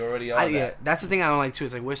 Yeah, you already are. Yeah, that's the thing I don't like too.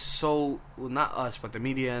 It's like we're so not us, but the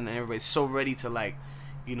media and everybody's so ready to like.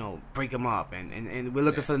 Break them up, and we're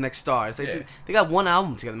looking for the next star. It's like they got one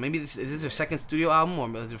album together. Maybe is this their second studio album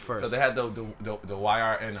or is it first? So they had the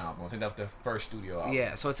YRN album. I think that was their first studio album.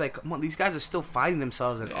 Yeah, so it's like come on, these guys are still finding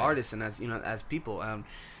themselves as artists and as as people.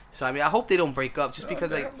 So I mean, I hope they don't break up just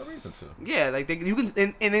because they have no reason to. Yeah, like you can,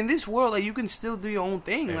 and in this world, like you can still do your own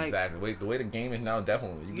thing. Exactly. The way the game is now,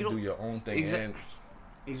 definitely you can do your own thing.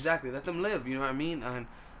 Exactly. Let them live. You know what I mean? And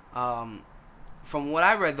from what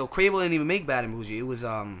I read, though, Quavo didn't even make Bad and Bougie. It was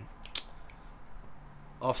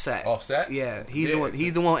Offset. Offset? Yeah, he's the one.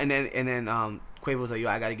 He's the one. And then Quavo's like, yo,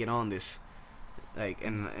 I got to get on this. Like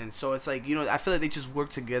and so it's like I feel like they just work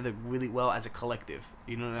together really well as a collective.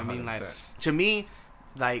 You know what I mean? 100%. Like to me,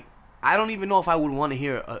 like I don't even know if I would want to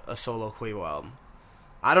hear a solo Quavo album.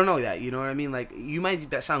 I don't know that, you know what I mean? Like, you might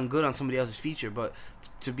sound good on somebody else's feature, but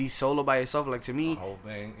to be solo by yourself, like, to me, whole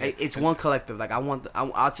thing. It's one collective. Like,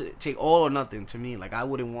 I'll take all or nothing to me. Like, I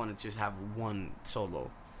wouldn't want to just have one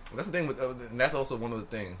solo. That's the thing with, and that's also one of the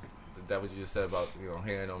things that what you just said about,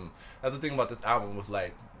 hearing them. That's the thing about this album was,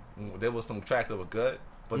 like, there was some tracks that were good,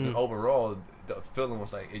 but then overall, the feeling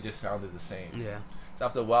was, like, it just sounded the same. Yeah. So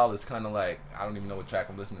after a while, it's kind of like, I don't even know what track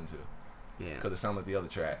I'm listening to. Yeah. Because it sounded like the other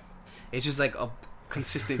track. It's just like a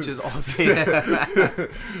consistent, just all day.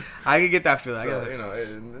 I can get that feeling. So,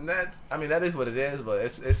 and that is what it is, but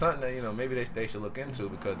it's something that maybe they should look into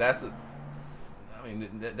because that's I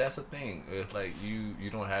mean, that's the thing. It's like you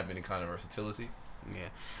don't have any kind of versatility. Yeah,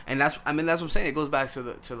 and that's what I'm saying. It goes back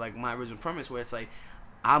to like my original premise, where it's like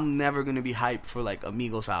I'm never gonna be hyped for like a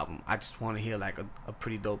Migos album. I just want to hear like a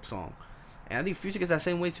pretty dope song, and I think Future gets that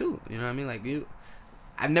same way too. You know what I mean? Like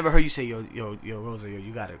I've never heard you say yo Rosa,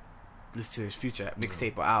 you gotta listen to this Future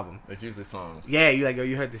mixtape or album. It's usually songs. Yeah, you like, yo,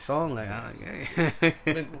 you heard this song? Like, yeah.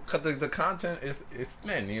 I mean, cause the content is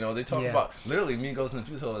men. You know, they talk about literally Migos and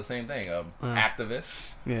Future are the same thing. Activists.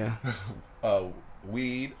 Yeah.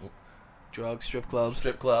 Weed. Drugs, strip clubs,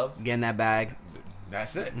 getting that bag.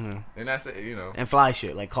 That's it, and that's it. You know, and fly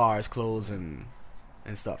shit like cars, clothes, and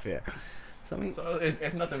stuff. Yeah. So I mean,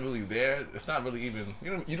 it's nothing really there. It's not really even.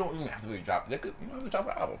 You don't even have to really drop. You don't have to drop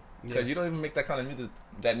an album because you don't even make that kind of music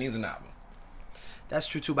that needs an album. That's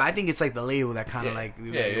true too, but I think it's like the label that kind of like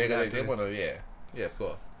they want to of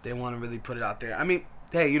course they want to really put it out there. I mean.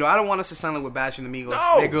 Hey, I don't want us to sound like we're bashing the Migos.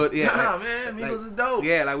 No, they're good. Yeah, man, Migos is dope.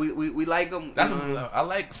 Yeah, like we like them. I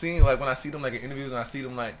like seeing like when I see them like in interviews and I see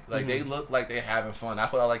them like they look like they're having fun.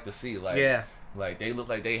 That's what I like to see. Like like they look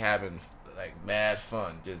like they having like mad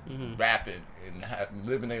fun, just rapping and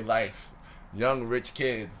living their life. Young rich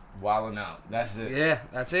kids wilding out. That's it. Yeah,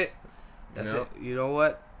 that's it. That's it. You know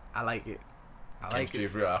what? I like it. I like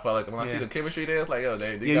it. Real. I felt like when I see the chemistry there, it's like, yo,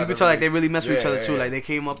 they you can tell like they really mess with each other too. Like they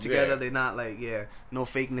came up together. They're not like no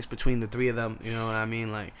fakeness between the three of them. You know what I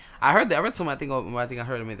mean? Like I read some. I think I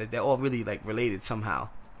heard them that they're all really like related somehow,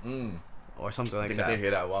 or something like that. I did hear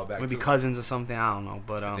that a while back. Maybe cousins or something. I don't know,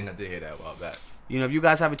 but I think I did hear that a while back. If you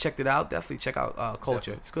guys haven't checked it out, definitely check out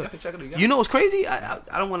Culture. It's good. Check it out. You know what's crazy? I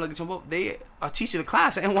don't want to jump up. They are teaching a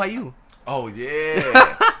class at NYU. Oh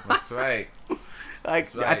yeah, that's right.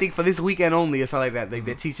 Like right. I think for this weekend only or something like that,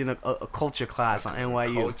 they're teaching a culture class on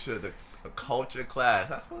NYU. A culture class.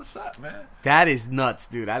 That's what's up, man. That is nuts,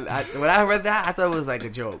 dude. When I read that, I thought it was like a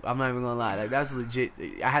joke. I'm not even gonna lie. Like that's legit.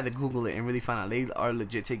 I had to Google it and really find out they are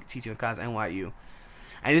legit teaching a class at NYU.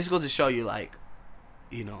 And this goes to show you, like,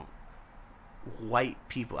 white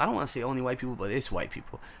people. I don't want to say only white people, but it's white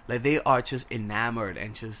people. Like they are just enamored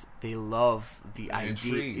and just they love the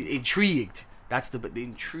idea. Intrigued. That's the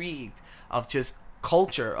intrigued of just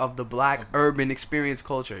culture of the black urban experience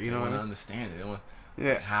culture. You know what I mean? Understand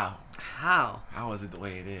it. How is it the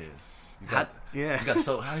way it is? How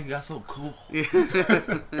you got so cool? Yeah.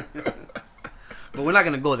 But we're not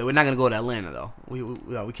gonna go there. We're not gonna go to Atlanta though.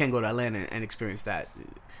 We can't go to Atlanta and experience that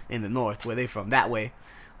in the north where they from that way.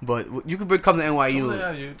 But you could come to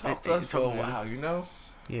NYU. Talk to us for a while.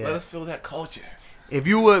 Yeah. Let us feel that culture. If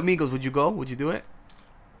you were Migos, would you go? Would you do it?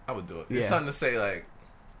 I would do it. It's something to say like.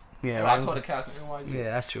 Yeah, I told the cast at NYU. Yeah,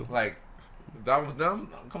 that's true. Like, that was them.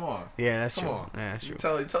 Come on. Yeah, that's true. Come on. Yeah, that's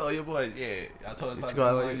true. You tell your boy. Yeah, I told him to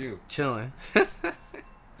NYU. Chilling.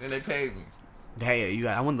 Then they paid me. Hey,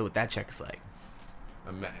 I wonder what that check is like.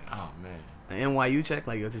 Oh man. An NYU check,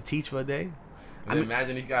 like to teach for a day.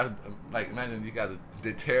 Imagine you guys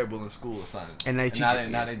did terrible in school or something. And they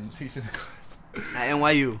now they teaching the class at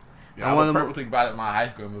NYU. Yeah, I would perfectly brought it in my high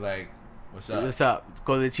school and be like, "What's up? What's up?"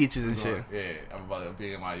 Go to the teachers and shit. Yeah, I'm about to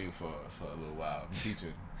be in NYU for a little while. I'm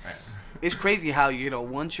teaching. Right. It's crazy how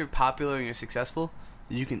once you're popular and you're successful,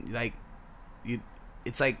 you can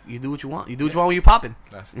it's like you do what you want. You do what you want when you're popping.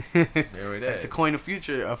 That's there it is. That's a coin of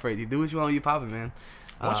future phrase. You do what you want when you're popping, man.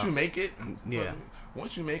 Once you make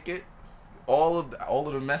it, all of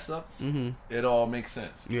the mess ups, it all makes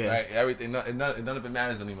sense. Yeah. Right. Everything. None of it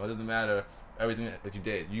matters anymore. It doesn't matter. Everything that you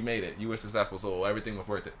did, you made it. You were successful, so everything was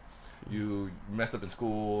worth it. You messed up in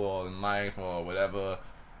school or in life or whatever.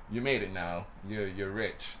 You made it now. You're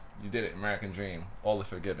rich. You did it. American dream. All is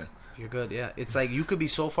forgiven. You're good, yeah. It's like you could be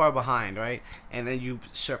so far behind, right? And then you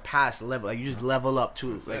surpass the level. Like you just level up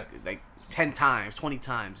to like 10 times, 20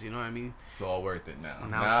 times. You know what I mean? It's all worth it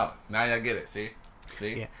now. Now y'all get it. See?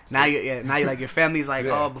 Yeah. Now you're like your family's like,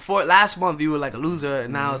 oh, before last month you were like a loser,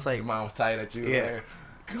 and now it's like your mom was tired at you. Yeah.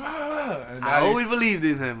 And I always believed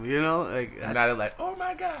in him, Like and now they're like, oh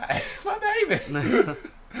my god, my baby.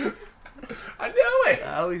 I knew it.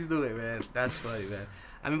 I always do it, man. That's funny, man.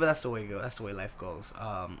 I mean, but that's the way it goes. That's the way life goes.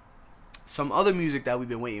 Some other music that we've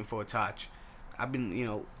been waiting for, Taj. I've been,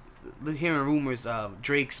 hearing rumors of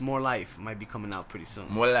Drake's More Life might be coming out pretty soon.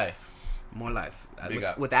 More Life.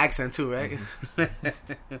 With the accent too, right?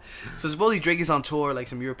 Mm-hmm. So supposedly Drake is on tour, like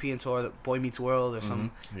some European tour, Boy Meets World or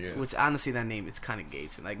something. Yeah. Which honestly, that name, it's kind of gay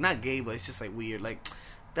too. Like not gay, but it's just like weird. Like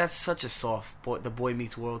that's such a soft the Boy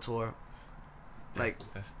Meets World tour. Like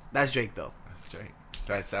that's Drake though. That's Drake.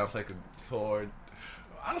 That sounds like a tour.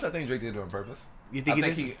 Honestly, I think Drake did it on purpose. You think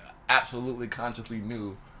he absolutely consciously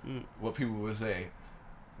knew what people would say.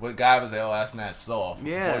 What guy would say, "Oh, that's not soft."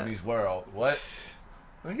 Yeah. Boy Meets World. What?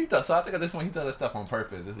 So I think at this point he does that stuff on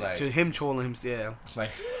purpose. It's like to him trolling him. Yeah.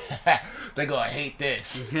 Like they gonna hate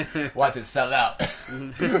this. Watch it sell out.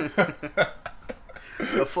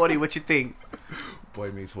 But 40, what you think?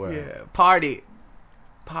 Boy Meets World. Yeah. Party.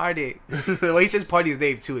 The way he says party is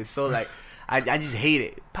name too is so like I just hate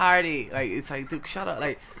it. Party. Like it's like dude, shut up.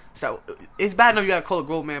 Like so it's bad enough you gotta call a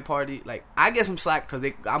grown man party. Like I get some slack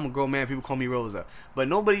because I'm a grown man. People call me Rosa, but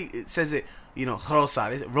nobody says it. You know,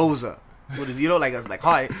 Rosa. It's Rosa. What is like it's like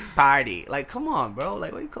hi party. Like come on, bro.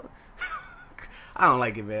 Like what you call? I don't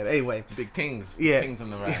like it, man. Anyway, big things. Yeah, things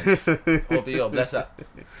on the rise. OBO, bless up.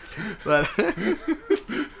 But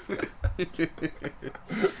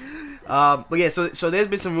yeah, so there's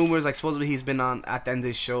been some rumors like supposedly he's been on at the end of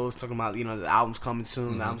his shows talking about the album's coming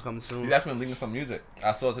soon. The album's coming soon. He's actually leaving some music.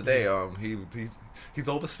 I saw today. He's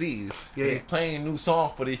overseas. Yeah, he's playing a new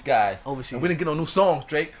song for these guys. Overseas. And we didn't get no new songs,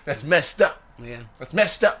 Drake. That's messed up. Yeah, that's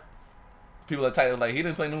messed up. People are tired like he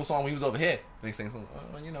didn't play a new song when he was over here. And he's saying something,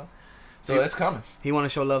 So it's coming. He want to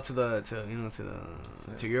show love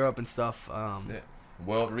to Europe and stuff.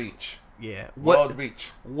 World reach. Yeah. World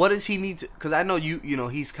reach. What does he need to? Because I know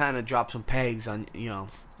he's kind of dropped some pegs on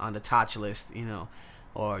on the touch list,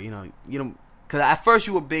 or because at first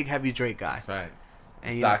you were a big heavy Drake guy, right?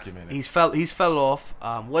 And documented. He's fell off.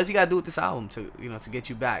 What does he got to do with this album to get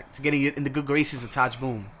you back, to getting you in the good graces of Taj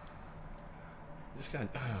Boom? Just got,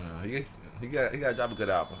 I don't know. He got to drop a good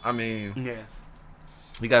album. I mean, yeah.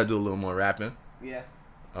 He got to do a little more rapping. Yeah.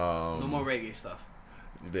 No more reggae stuff.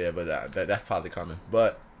 Yeah, but that's probably coming.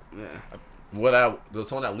 But yeah, the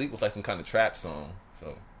song that leaked was like some kind of trap song.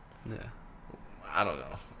 So yeah, I don't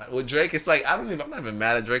know. With Drake, it's like I'm not even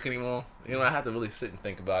mad at Drake anymore. I have to really sit and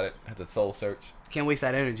think about it. I have to soul search. Can't waste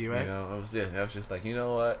that energy, right? I was just like, you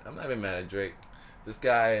know what? I'm not even mad at Drake. This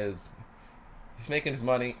guy he's making his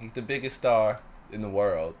money. He's the biggest star in the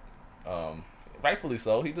world. Rightfully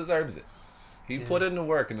so. He deserves it. He put in the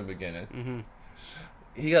work in the beginning. Mm-hmm.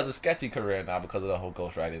 He has a sketchy career now because of the whole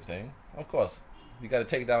ghostwriting thing. Of course, you got to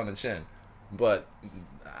take down the chin. But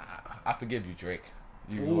I forgive you, Drake.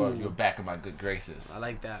 You're back in my good graces. I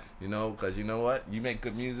like that. Because you know what? You make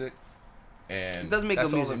good music, and it does make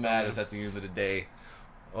that's good all music, that matters at the end of the day.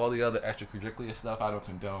 All the other extracurricular stuff, I don't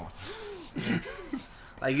condone.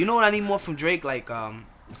 Like, you know what I need more from Drake? Like, on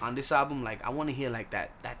this album, like, I want to hear like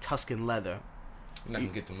that Tuscan leather. You're not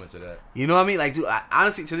gonna get too much of that. You know what I mean? Like, dude,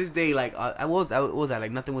 honestly, to this day, like, what was that?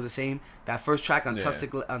 Like, Nothing Was the Same. That first track on what's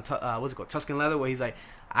it called? Tuscan Leather, where he's like,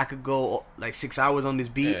 I could go like 6 hours on this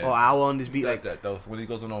beat or hour on this beat, like that. Those when he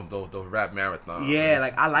goes on those rap marathons. Yeah,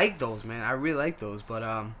 like I like those, man. I really like those, but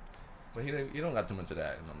you don't got too much of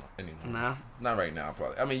that anymore. Nah, not right now,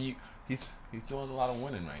 probably. I mean, he's doing a lot of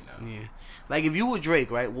winning right now. Yeah, like if you were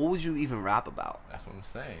Drake, right? What would you even rap about? That's what I'm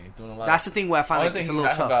saying. He's doing a lot. That's the thing where I find it's a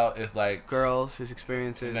little tough. About is like girls, his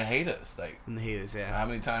experiences, and the haters, Yeah. How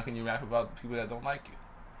many times can you rap about people that don't like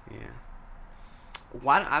you? Yeah.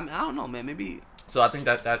 Why? I don't know, man. Maybe. So I think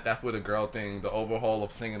that's where the girl thing, the overhaul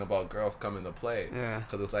of singing about girls come into play. Yeah.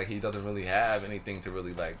 Because it's like he doesn't really have anything to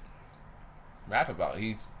really like rap about.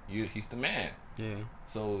 He's the man. Yeah.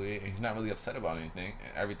 So he's not really upset about anything.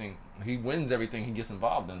 Everything he wins everything he gets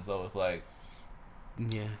involved in. So it's like.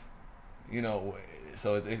 Yeah.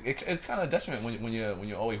 So it's kind of detriment when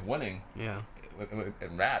you're always winning. Yeah.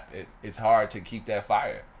 In rap, it's hard to keep that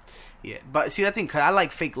fire. Yeah, but see that thing. Cause I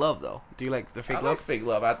like Fake Love though. Do you like the Fake Love? I like Fake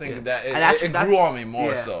Love. I think that it grew on me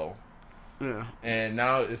more so. Yeah. And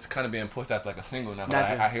now it's kind of being pushed as like a single now.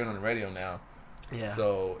 I hear it on the radio now. Yeah.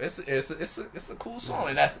 So it's a cool song,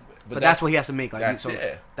 and but that's what he has to make. Like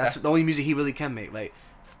that's the only music he really can make. Like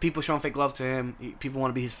people showing fake love to him. People want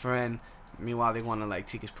to be his friend. Meanwhile, they want to like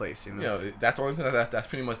take his place. That's the only thing that's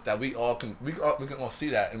pretty much that we can all see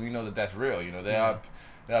that, and we know that that's real.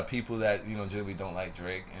 There are people that generally don't like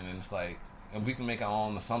Drake, and then it's like, and we can make our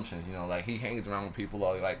own assumptions. Like he hangs around with people,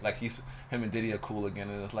 or like him and Diddy are cool again,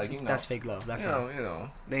 and it's like that's fake love. That's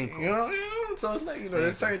they ain't cool. So it's like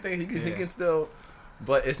there's certain things he can still,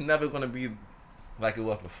 but it's never gonna be like it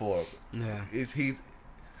was before. Yeah.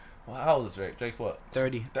 Well, how old is Drake? Drake what?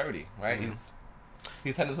 30, right? Yeah.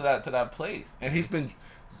 He's heading to that place, and he's been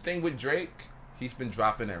thing with Drake. He's been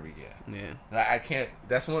dropping every year. Yeah. Like I can't.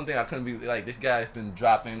 That's one thing I couldn't be like. This guy's been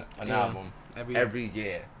dropping an album every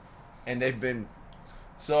year, and they've been.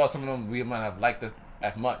 So some of them we might have liked this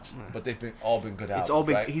as much, but they've all been good albums. It's all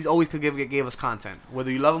been. Right? He's always gave us content,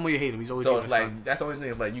 whether you love him or you hate him. He's always. So it's like content. That's the only thing.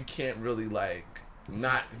 Is like you can't really like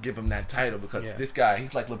not give him that title because this guy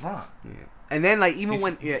he's like LeBron. Yeah. And then like even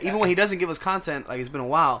when he doesn't give us content, like it's been a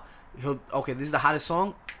while. This is the hottest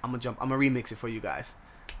song. I'm gonna remix it for you guys.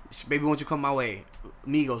 Baby, won't you come my way?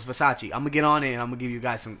 Migos, Versace. I'm gonna get on it and I'm gonna give you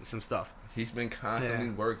guys some stuff. He's been constantly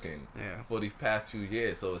working for these past 2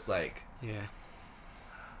 years, so it's like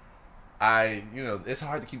it's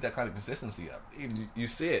hard to keep that kind of consistency up. You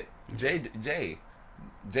see it. Jay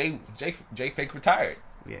fake retired.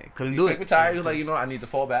 Yeah, couldn't do it. Fake retired. He was like, I need to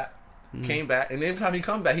fall back. Came back, and every time he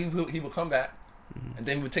come back, he would come back, and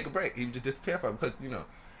then he would take a break. He would just disappear for him because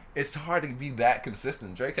it's hard to be that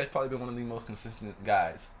consistent. Drake has probably been one of the most consistent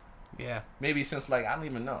guys. Yeah, maybe since I don't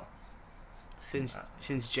even know. Since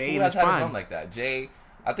Jay in his prime. Who has had a run like that? Jay.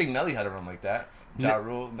 I think Nelly had a run like that. Ja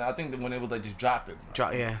Rule. I think when it was like just dropping.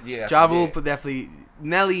 Ja Rule, but definitely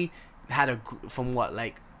Nelly had from what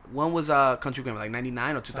when was Country Grammar,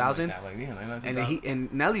 99 or 2000?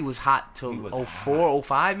 And Nelly was hot till 04,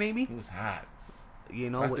 05 maybe. He was hot. I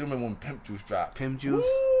still remember when Pimp Juice dropped. Pimp Juice.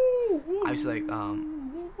 Woo! I was like,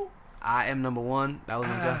 I Am Number One. That was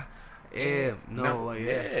my job.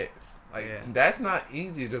 That's not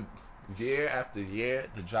easy to year after year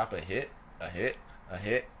to drop a hit.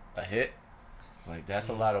 Like that's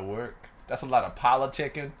a lot of work. That's a lot of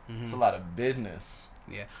politicking. It's a lot of business.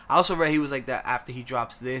 Yeah, I also read he was like that after he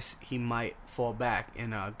drops this, he might fall back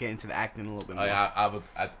and get into the acting a little bit more. I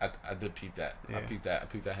did peep that. Yeah. I peeped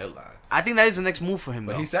that headline. I think that is the next move for him.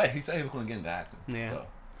 But though. he said he was going to get into acting. Yeah, so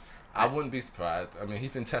I wouldn't be surprised. I mean,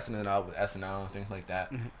 he's been testing it out with SNL and things like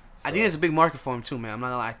that. Mm-hmm. So, I think it's a big market for him too, man. I'm not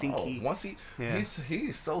gonna lie. I think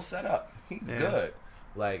he's so set up. He's good.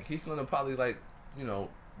 Like he's gonna probably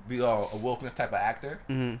be a Will Smith type of actor.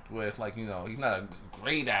 Mm-hmm. Where it's he's not a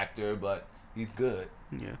great actor, but he's good.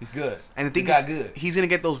 Yeah, he's good. And the thing is, good. He's gonna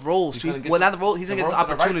get those roles too. He's gonna get those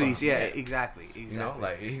opportunities. Yeah, exactly. He's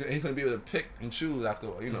gonna be able to pick and choose after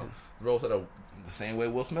roles that are the same way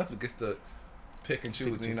Will Smith gets to pick and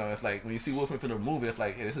choose. It's like when you see Will Smith in a movie, it's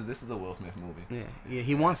like, hey, this is a Will Smith movie. Yeah,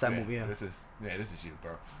 he wants that movie. Yeah, this is you,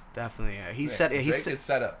 bro. Definitely. Yeah, he's set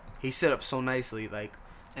up. He's set up so nicely.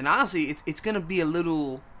 And honestly, it's gonna be a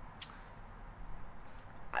little.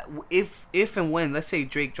 If and when, let's say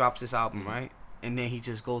Drake drops this album, right, and then he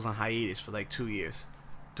just goes on hiatus for 2 years,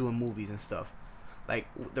 doing movies and stuff.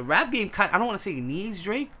 The rap game, I don't want to say he needs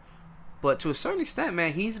Drake, but to a certain extent,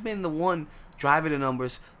 man, he's been the one driving the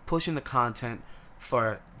numbers, pushing the content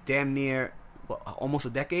for damn near almost a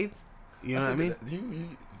decade. You know what I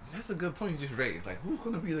mean? That's a good point you just raised. Who's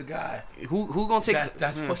gonna be the guy? Who gonna take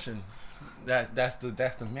that's pushing? That's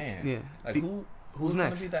the man. Yeah. Who's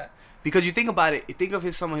next? Gonna be that? Because you think about it, you think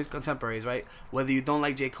of some of his contemporaries, right? Whether you don't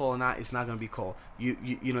like J. Cole or not, it's not gonna be Cole. You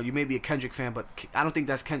may be a Kendrick fan, but I don't think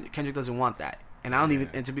that's Kendrick doesn't want that, and I don't even.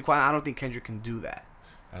 And to be quiet, I don't think Kendrick can do that.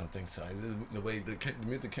 I don't think so. The way the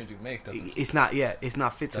music Kendrick makes doesn't. It's not. Yeah, it's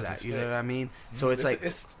not fit to that. You know what I mean? So it's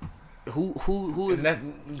who is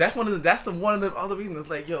that's one of the other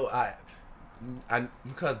reasons. I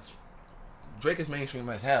because Drake is mainstream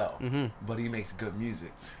as hell, but he makes good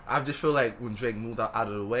music. I just feel like when Drake moved out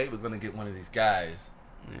of the way, we're gonna get one of these guys.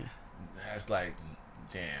 Yeah. That's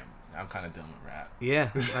damn, I'm kind of done with rap.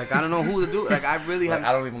 Yeah, I don't know who to do. I really have.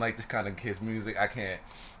 I don't even like this kind of kid's music. I can't.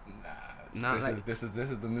 This is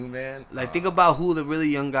the new man. Think about who the really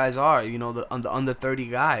young guys are. The under 30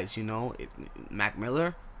 guys. Mac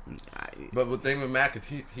Miller. But the thing with Mac is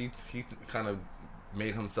he kind of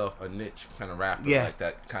made himself a niche kind of rapper,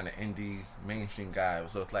 that kind of indie mainstream guy.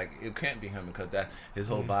 So it's it can't be him because that his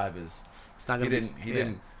whole vibe is. It's not gonna he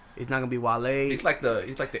didn't. It's not gonna be Wale. He's like the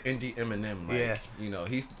indie Eminem.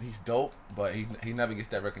 He's dope, but he never gets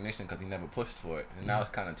that recognition because he never pushed for it, and now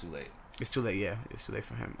it's kind of too late. It's too late. Yeah, it's too late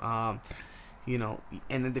for him. And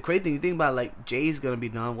then the crazy thing you think about, Jay's gonna be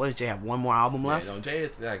done. What does Jay have? One more album left? Jay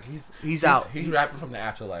is he's out. He's rapping from the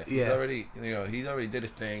afterlife. He's already he's already did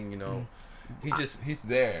his thing. He's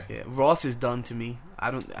there. Yeah, Ross is done to me.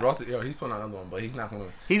 I don't. Ross, he's putting out another one, but he's not gonna.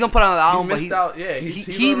 He's gonna put out another album, but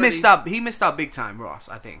he missed out. He missed out big time, Ross.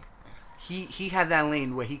 I think he had that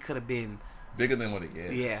lane where he could have been bigger than what he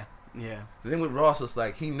is. Yeah. The thing with Ross is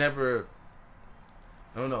he never.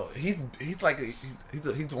 I don't know. He's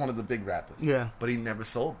one of the big rappers. Yeah. But he never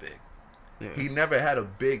sold big. Yeah. He never had a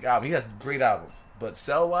big album. He has great albums, but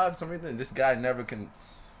sell wise, for some reason, this guy never can.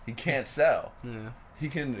 He can't sell. Yeah. He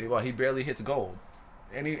can. Well, he barely hits gold.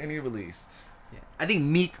 Any release. Yeah. I think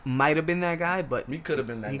Meek might have been that guy, but Meek could have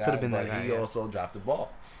been that guy. But he also dropped the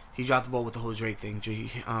ball. He dropped the ball with the whole Drake thing.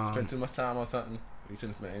 Spent too much time on something he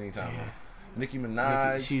shouldn't spend any time on. Nicki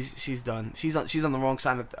Minaj. She's done. She's on the wrong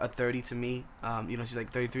side of 30 to me. She's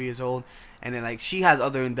 33 years old, and then she has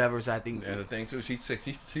other endeavors. I think. And the thing too, she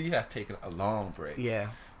has taken a long break. Yeah.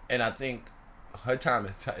 And I think her time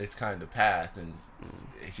is kind of past, and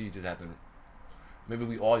she just hasn't. Maybe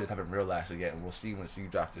we all just haven't realized it yet, and we'll see when she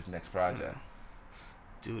drops this next project.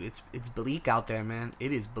 Dude, it's bleak out there, man.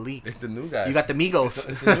 It is bleak. It's the new guys. You got the Migos.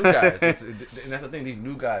 It's the new guys. And that's the thing. These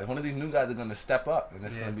new guys. One of these new guys are gonna step up, and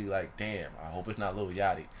it's gonna be like, damn. I hope it's not Lil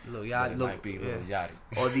Yachty. Lil Yachty. It might be Lil Yachty.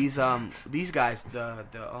 Or these guys. The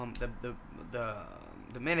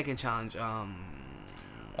mannequin challenge.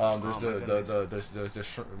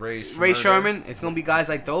 There's Ray Sherman. It's gonna be guys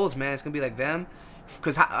like those, man. It's gonna be like them,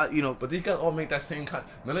 because But these guys all make that same kind.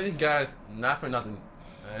 None of these guys, not for nothing.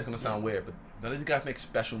 It's gonna sound weird, but none of these guys make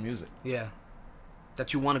special music. Yeah.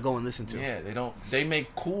 That you want to go and listen to. Yeah, they don't. They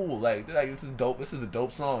make cool, like this is dope. This is a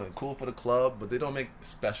dope song, cool for the club, but they don't make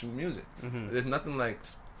special music. Mm-hmm. There's nothing like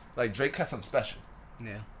Drake has something special.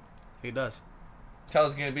 Yeah, he does.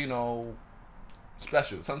 Childish Gambino,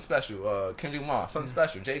 something special. Kendrick Lamar, something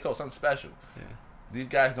special. J. Cole, something special. Yeah. These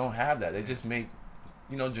guys don't have that. They just make,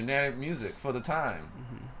 generic music for the time.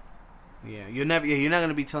 Mm-hmm. Yeah, you're not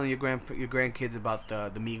gonna be telling your grandkids about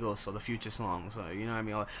the Migos or the Future songs, or you know what I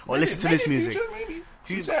mean, or listen to this music.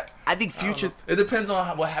 Future. I think Future. It depends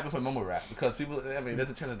on what happens with mumble rap, because people. There's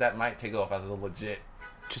a chance that might take off as a legit.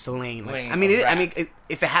 Just a lane. I mean,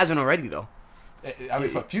 if it hasn't already though.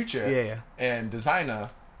 For Future. And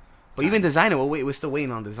Designer. But even Designer, we're still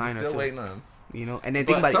waiting on Designer. Still waiting on him. And then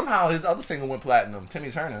think about somehow his other single went platinum. Timmy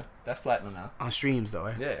Turner, that's platinum now. On streams though,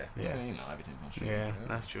 right? Yeah. Everything's on streams. Yeah,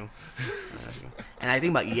 that's true. And I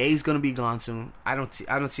think about Ye's gonna be gone soon. I don't see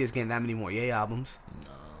us getting that many more Ye albums.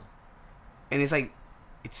 No. And it's like,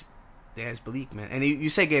 it's bleak, man. And you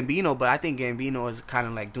say Gambino, but I think Gambino is kind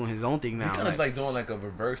of like doing his own thing now. He's kind of like doing like a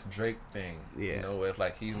reverse Drake thing. Yeah. Where it's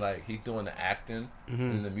like he's doing the acting,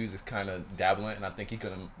 and the music's kind of dabbling, and I think he's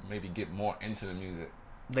gonna maybe get more into the music.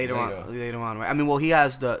 Later on, right? I mean, well, he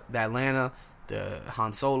has the Atlanta, the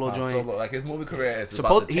Han Solo joint. Like his movie career is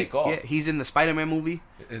about to take off. Yeah, he's in the Spider-Man movie.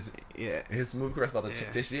 His movie career is about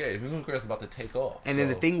to this year. His movie career is about to take off. And then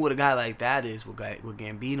the thing with a guy like that is with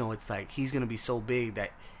Gambino, it's like he's gonna be so big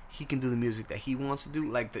that he can do the music that he wants to do.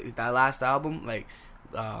 Like that last album, like,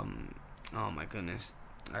 oh my goodness,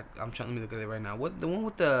 I'm trying. Let me look at it right now. What the one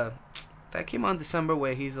with the. That came out in December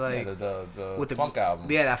where he's like... the with the funk album.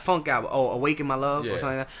 Yeah, that funk album. Oh, Awaken My Love or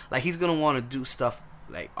something like that. Like, he's going to want to do stuff,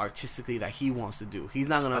 like, artistically that he wants to do. He's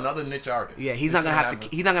not going to... Another niche artist. Yeah, he's not going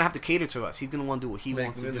to have to cater to us. He's going to want to do what he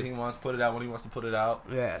wants to do. He wants to put it out when he wants to put it out.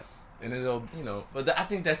 Yeah. And it'll, But I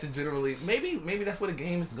think that's generally... Maybe that's where the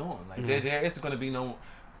game is going. Like, there isn't going to be no...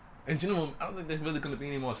 In general, I don't think there's really going to be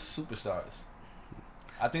any more superstars.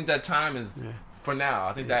 I think that time is... Yeah. For now,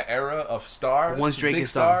 I think that era of stars, once Drake big is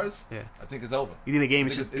stars, done. I think it's over. You think the game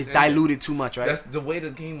is it's diluted too much, right? That's the way the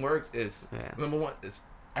game works. Is number one,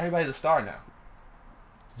 everybody's a star now.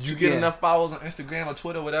 You get enough followers on Instagram or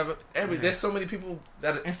Twitter, or whatever. There's so many people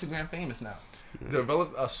that are Instagram famous now.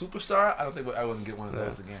 Develop a superstar. I don't think I wouldn't get one of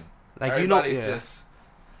those again. Like just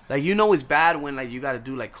like it's bad when like you got to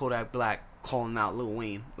do like Kodak Black calling out Lil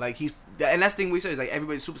Wayne. Like and that's the thing we say is like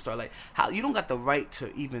everybody's a superstar. Like how you don't got the right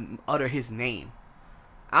to even utter his name.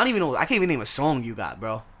 I don't even know. I can't even name a song you got,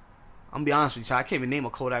 bro. I'm gonna be honest with you. I can't even name a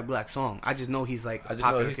Kodak Black song. I just know he's like. I just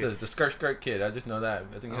know he's the skirt kid. I just know that.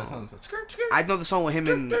 I think he has something. Skirt. I know the song with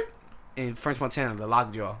him in French Montana, the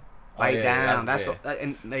Lockjaw. Bite down. That's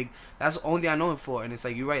the only thing I know him for. And it's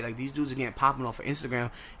like you're right. Like these dudes are getting popping off of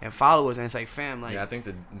Instagram and followers, and it's like fam. Like I think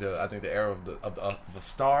the era of the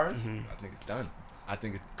stars. I think it's done. I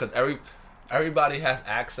think because everybody has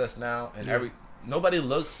access now, and nobody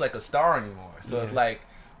looks like a star anymore. So it's like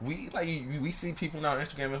we see people now on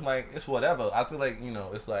Instagram. It's like it's whatever. I feel like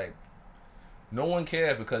it's like no one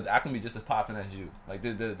cares because I can be just as popping as you. Like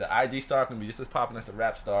the IG star can be just as popping as the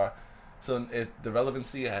rap star. So the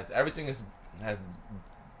relevancy has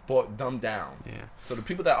dumbed down. Yeah. So the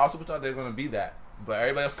people that are superstars, they're gonna be that. But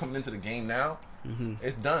everybody else coming into the game now,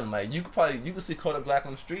 it's done. Like you could see Kodak Black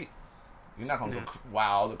on the street. You're not gonna go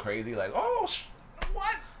wild or crazy like, oh,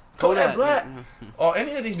 what? Kodak Black or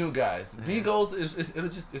any of these new guys. Migos it'll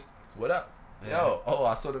just what up? Yo,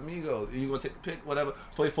 I saw the Migos. You gonna take a pic, whatever,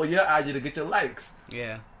 for your IG to get your likes.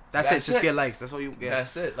 Yeah. That's it. Just get likes. That's all you get.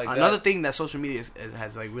 That's it. Like another thing that social media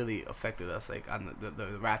has like really affected us, like on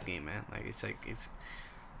the rap game, man. Like it's.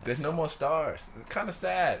 There's no more stars. Kind of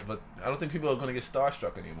sad, but I don't think people are gonna get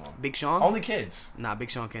starstruck anymore. Big Sean? Only kids. Nah, Big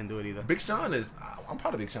Sean can't do it either. Big Sean is. I'm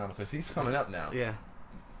proud of Big Sean because he's coming up now. Yeah.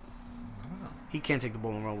 He can't take the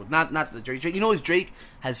ball and run with. Not the Drake. You know, his Drake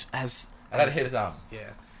has. I gotta hit his album. Yeah.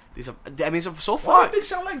 So far. Why Big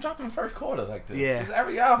Sean like dropping first quarter like this? Yeah.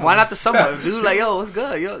 Every album. Why not the summer, dude? Like, yo, what's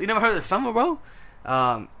good? Yo, you never heard of the summer, bro?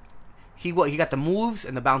 He got the moves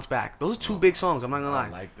and the bounce back. Those are two big songs. I'm not gonna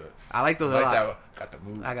lie. I like those a lot. Got the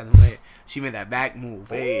moves. I got the move. She made that back move.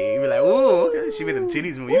 Hey, you be like, ooh, okay. She made them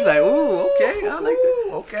titties move. You be like, ooh, okay. I like that.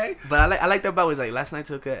 okay. But I like that about was like last night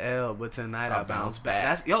took a L, but tonight I bounced back.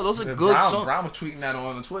 That's those are good songs. Brown was tweeting that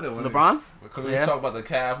on Twitter. When LeBron? Because we talk about the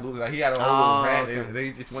Cavs losing, like he had a whole rant. Okay.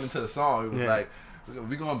 They just went into the song. It was like,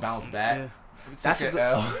 "We gonna bounce back." Yeah. That's a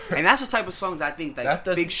good, and that's the type of songs I think like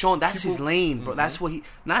Big Sean. That's his lane, bro. That's what he.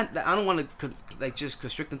 Not. I don't want to like just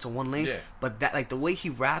constrict him to one lane. Yeah. But that like the way he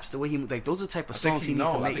raps, the way he like those are the type of songs he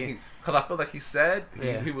needs to make. Because I feel like he said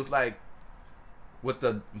he was like with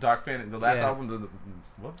the Dark Fantasy, the last album,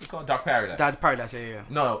 what's it called? Dark Paradise. Dark Paradise. Yeah.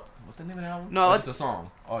 No, what's the name of the album? No, what's the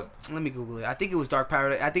song? Let me Google it. I think it was Dark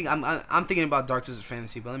Paradise. I think I'm thinking about Dark Twisted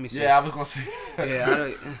Fantasy, but let me see. Yeah, I was gonna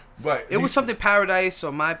say. But it was something Paradise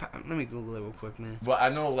or my. Let me Google it real quick, man. But I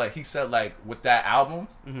know, like he said, like with that album,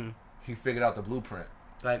 he figured out the blueprint.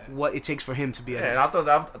 Like what it takes for him to be. And I thought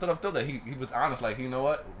that he was honest. Like you know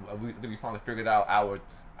what, we finally figured out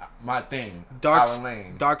my thing, our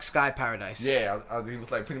lane. Dark Sky Paradise. Yeah, he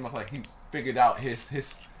was like pretty much like he figured out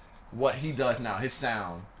his what he does now, his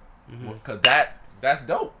sound, because that's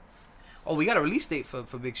dope. Oh, we got a release date for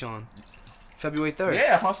Big Sean, February 3rd.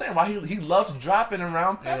 Yeah, I'm saying why he loves dropping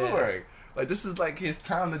around February. Yeah. Like this is like his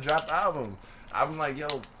time to drop the album. I'm like, yo,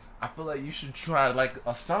 I feel like you should try like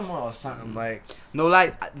a summer or something like. No,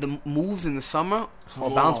 like the moves in the summer or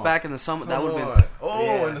bounce back in the summer. That would have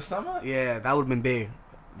been. In the summer. Yeah, that would have been big.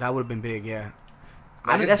 That would have been big. Yeah.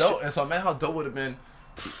 I mean, that's dope. And so imagine how dope would have been.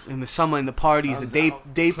 In the summer, in the parties, the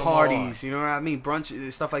day parties, you know what I mean,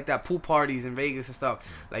 brunch, stuff like that, pool parties in Vegas and stuff.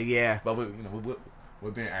 Like, yeah. But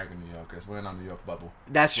we're being arrogant New Yorkers. We're in our New York bubble.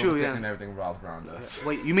 That's true. We're thinking everything revolves around us.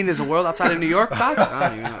 Wait, you mean there's a world outside of New York,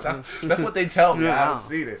 Todd? That's what they tell me. I haven't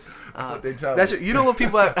seen it. That's what they tell me. You know what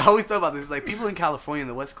people? I always talk about this. Like people in California, and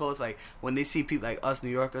the West Coast, like when they see people like us New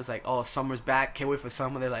Yorkers, like, oh, summer's back, can't wait for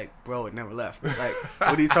summer. They're like, bro, it never left. Like,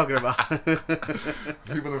 what are you talking about?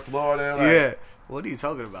 People in Florida, like, yeah. What are you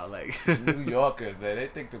talking about? Like New Yorkers, man, they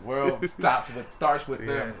think the world starts with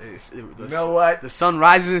them. You know what? The sun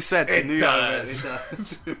rises and sets in New York. Man. It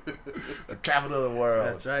does. The capital of the world.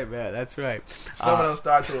 That's right, man. That's right. Some of them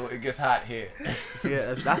start to. It gets hot here.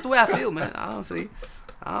 Yeah, that's the way I feel, man. Honestly,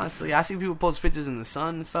 I see people post pictures in the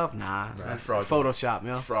sun and stuff. Nah, Photoshop,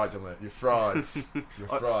 yo. Fraudulent. You're frauds. You're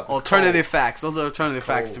frauds. Alternative facts. Those are alternative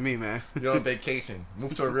facts to me, man. You're on vacation.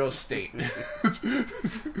 Move to a real state.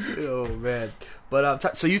 Oh man.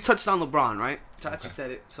 But so you touched on LeBron, right? Tachi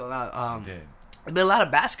said it. So now, there's been a lot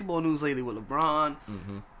of basketball news lately with LeBron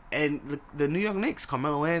and the New York Knicks.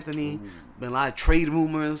 Carmelo Anthony. Been a lot of trade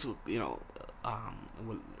rumors. You know,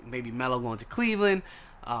 maybe Melo going to Cleveland.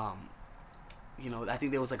 You know, I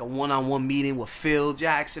think there was like a one-on-one meeting with Phil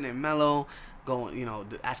Jackson and Melo, going, you know,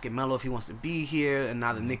 asking Melo if he wants to be here, and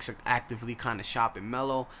now the Knicks are actively kind of shopping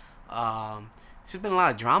Melo. There's been a lot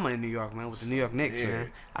of drama in New York, man, with the New York Knicks,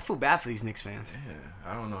 man. I feel bad for these Knicks fans.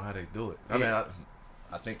 Yeah, I don't know how they do it. I mean,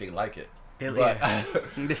 I think they like it. But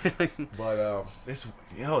it's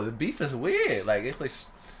the beef is weird. Like it's like.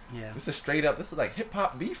 Yeah. This is straight up. This is like hip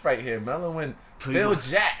hop beef right here. Melo and Phil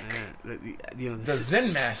Jack, you know, the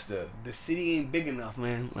Zen Master. The city ain't big enough,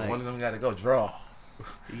 man. Like, one of them got to go draw.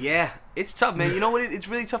 Yeah, it's tough, man. You know what? It's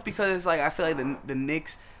really tough because like I feel like the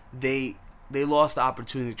Knicks they lost the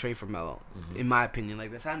opportunity to trade for Melo. In my opinion,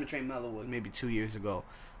 like the time to trade Melo was maybe 2 years ago,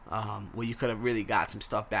 where you could have really got some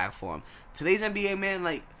stuff back for him. Today's NBA, man,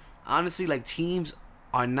 like honestly, like teams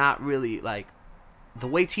are not really like. The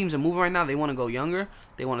way teams are moving right now, they want to go younger.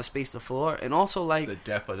 They want to space the floor, and also like the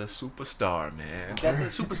death of the superstar, man. The death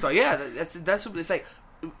of the superstar, yeah. That's it's like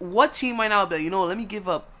what team right now? Be like, you know, let me give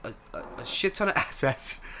up a shit ton of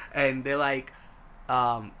assets, and they're like,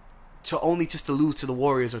 to lose to the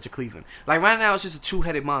Warriors or to Cleveland. Like right now, it's just a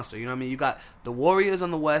two-headed monster. You know what I mean? You got the Warriors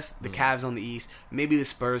on the West, the Cavs on the East. Maybe the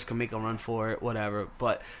Spurs can make a run for it, whatever.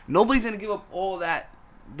 But nobody's gonna give up all that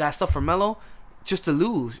stuff for Melo. Just to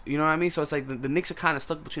lose, you know what I mean? So it's like the Knicks are kind of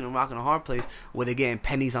stuck between a rock and a hard place where they're getting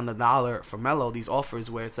pennies on the dollar for Melo, these offers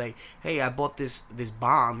where it's like, hey, I bought this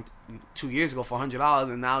bomb 2 years ago for $100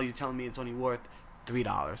 and now you're telling me it's only worth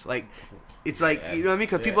 $3. Like, it's like, you know what I mean?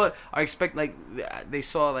 Because people are expect like, they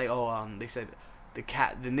saw like, they said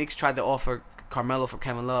the Knicks tried to offer Carmelo for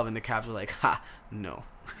Kevin Love and the Cavs were like, ha, no.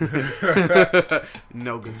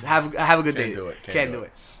 No good. Have a good day. Can't do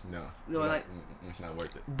it. No, it's not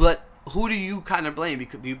worth it. But who do you kind of blame?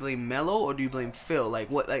 Do you blame Melo or do you blame Phil? Like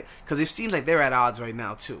what? Like because it seems like they're at odds right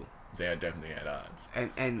now too. They are definitely at odds.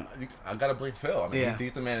 And I gotta blame Phil. I mean,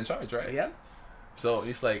 he's the man in charge, right? Yeah. So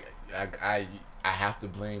it's like I have to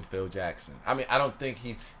blame Phil Jackson. I mean, I don't think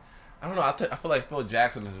he's. I don't know. I feel like Phil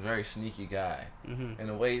Jackson is a very sneaky guy. In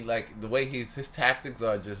a way, like the way his tactics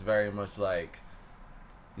are just very much like.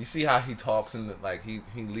 you see how he talks and like he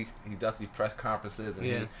does these press conferences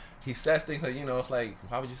and he says things like, you know, it's like,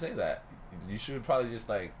 why would you say that? You should probably just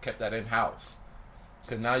like kept that in house,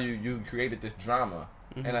 because now you created this drama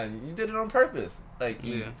and you did it on purpose. Like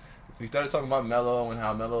you started talking about Melo and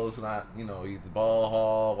how Melo's not, you know, he's the ball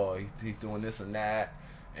hog or he's doing this and that,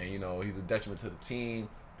 and you know he's a detriment to the team,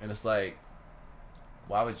 and it's like,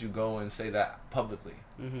 why would you go and say that publicly?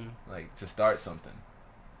 Like to start something.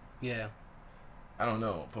 Yeah. I don't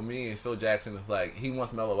know. For me, Phil Jackson is like, he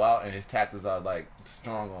wants Melo out, and his taxes are like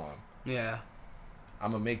strong on. Yeah.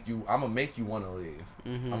 I'm gonna make you want to leave.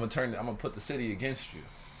 I'm gonna put the city against you.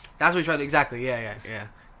 That's what he tried to, exactly. Yeah.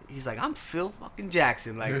 He's like, I'm Phil fucking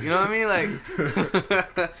Jackson. Like, you know what I mean?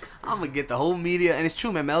 Like, I'm gonna get the whole media, and it's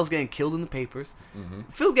true, man. Melo's getting killed in the papers.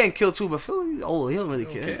 Phil's getting killed too, but Phil, he's old. He don't really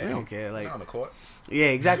care. He don't care. Like, not on the court. Yeah,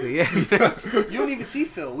 exactly. Yeah, you don't even see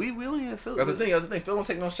Phil. We don't even feel. That's the thing. Phil don't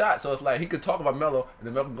take no shots, so it's like he could talk about Melo, and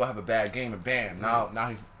then Melo can go have a bad game, and bam,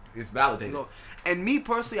 now it's validated. And me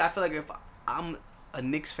personally, I feel like if I'm a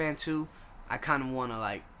Knicks fan too, I kind of want to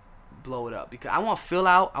like blow it up, because I want Phil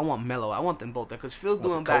out, I want Melo, I want them both there, because Phil's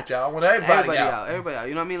doing bad. I want everybody out. Everybody out.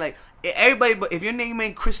 You know what I mean? Like everybody, but if your name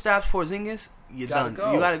ain't Kristaps Porzingis, you're done.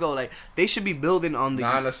 You gotta go. Like they should be building on the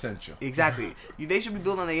non-essential. Exactly. They should be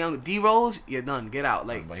building on the young D Rose. You're done. Get out.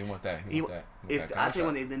 Like, but he want that. If I tell you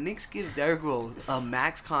one, if the Knicks give Derrick Rose a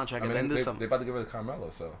max contract at the end of summer, they're about to get rid of Carmelo.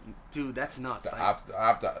 So, dude, that's nuts.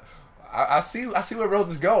 I see where Rose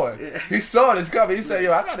is going. Yeah. He saw this coming. He said,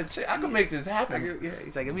 "Yo, I can make this happen."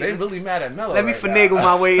 He's like, they really mad at Melo. Let me finagle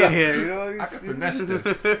my way in here. You know, I can finesse this.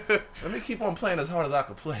 Let me keep on playing as hard as I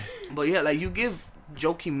can play. But yeah, like you give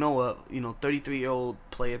Joakim Noah, 33-year-old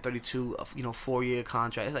player, 32, 4-year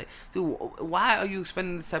contract. It's like, dude, why are you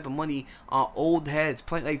spending this type of money on old heads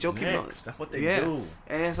playing like Joakim Noah? That's what they do.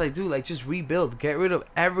 And it's like, dude, like just rebuild. Get rid of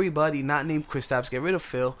everybody not named Kristaps. Get rid of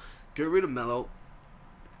Phil. Get rid of Melo.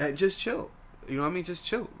 And just chill. You know what I mean? Just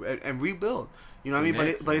chill and rebuild. You know what I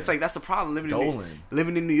mean? But it's like, that's the problem.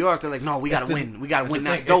 Living in New York, they're like, no, we gotta win. We gotta win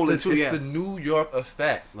now. Dolan too. It's the New York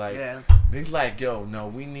effect. Like, they're like, yo, no,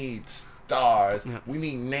 we need stars. Yeah. We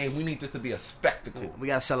need name. We need this to be a spectacle. We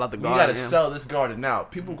gotta sell out the Garden. We gotta sell this Garden now.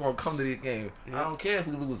 People gonna come to this game. I don't care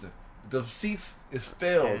who losing. The seats is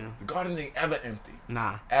filled. The Garden ain't ever empty.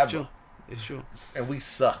 Nah, ever. It's true. And we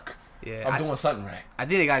suck. Yeah, I'm doing something right. I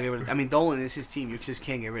think they gotta get rid of. I mean, Dolan is his team. You just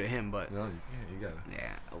can't get rid of him. But no, you gotta.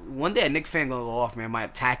 Yeah, one day a Knicks fan gonna go off, man. Might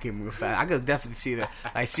attack him real fast. I could definitely see that.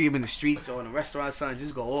 I see him in the streets or in a restaurant, son.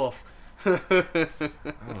 Just go off. I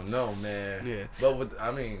don't know, man. Yeah, but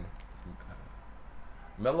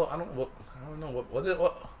Melo, I don't know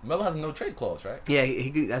what Melo has no trade clause, right? Yeah,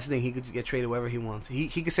 that's the thing. He could get traded wherever he wants. He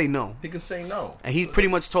could say no. He can say no, and he pretty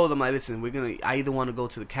much told them, like, listen, I either want to go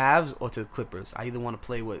to the Cavs or to the Clippers. I either want to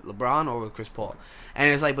play with LeBron or with Chris Paul.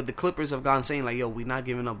 And it's like, but the Clippers have gone saying like, yo, we're not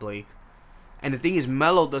giving up Blake. And the thing is,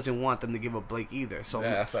 Melo doesn't want them to give up Blake either.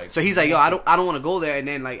 So, so he's like, yo, I don't want to go there, and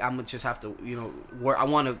then like I'm gonna just have to, work. I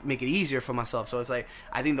want to make it easier for myself. So it's like,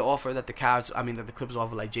 I think the offer that the Clippers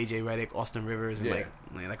offer, like JJ Redick, Austin Rivers, and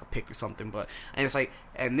like a pick or something. And it's like,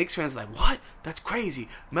 and Knicks fans are like, what? That's crazy.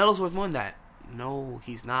 Melo's worth more than that. No,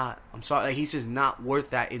 he's not. I'm sorry. Like, he's just not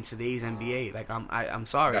worth that in today's NBA. Like, I'm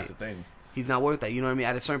sorry. That's the thing. He's not worth that. You know what I mean?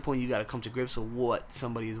 At a certain point, you got to come to grips with what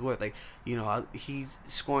somebody is worth. Like, he's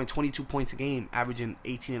scoring 22 points a game, averaging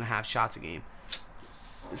 18.5 shots a game.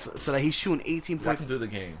 So that he's shooting 18 points. Y'all can do the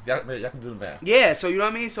game. Y'all can do the math. Yeah, so you know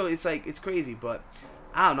what I mean? So it's like, it's crazy. But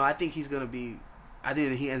I don't know. I think he's going to be... I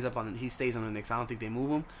think he stays on the Knicks. I don't think they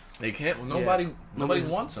move him. They can't. Well, nobody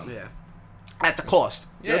wants him. Yeah. At the cost.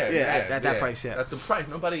 At that price, yeah. At the price.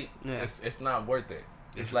 Nobody... Yeah. It's not worth it.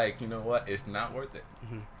 It's like, you know what? It's not worth it.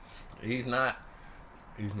 Mm-hmm. He's not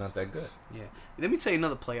that good. Yeah. Let me tell you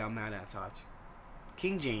another player I'm mad at, Taj.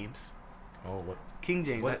 King James. Oh, what? King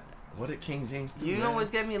James. What did King James do? You know what's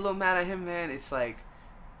getting me a little mad at him, man? It's like,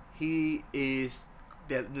 he is...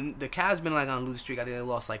 The Cavs been like on a losing streak. I think they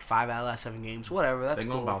lost like 5 out of the last 7 games. Whatever. That's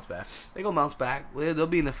cool. They're gonna bounce back. They're gonna bounce back. They'll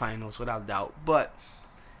be in the finals without doubt. But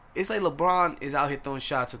it's like LeBron is out here throwing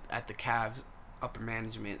shots at the Cavs upper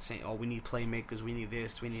management, saying, "Oh, we need playmakers. We need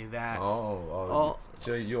this. We need that." So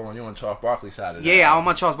you're on Charles Barkley's side of that. Yeah, I'm on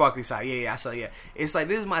my Charles Barkley side. Yeah. So yeah, it's like,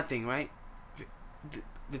 this is my thing, right?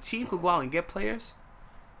 The team could go out and get players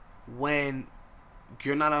when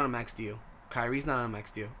you're not on a max deal. Kyrie's not on a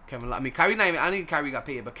max deal. Kyrie not even. I think Kyrie got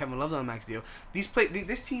paid, but Kevin Love's on a max deal. This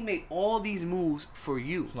team made all these moves for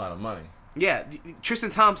you. It's a lot of money. Yeah, Tristan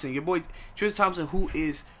Thompson, your boy Tristan Thompson, who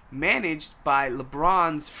is managed by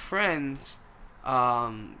LeBron's friends.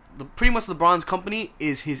 Pretty much LeBron's company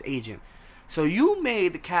is his agent. So you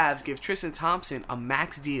made the Cavs give Tristan Thompson a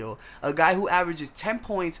max deal, a guy who averages 10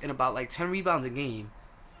 points and about like 10 rebounds a game.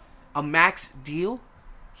 A max deal?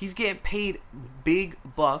 He's getting paid big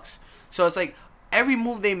bucks. So it's like every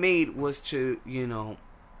move they made was to,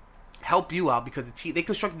 help you out because they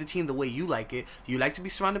constructed the team the way you like it. You like to be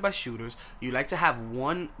surrounded by shooters. You like to have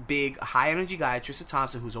one big, high-energy guy, Tristan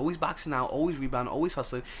Thompson, who's always boxing out, always rebounding, always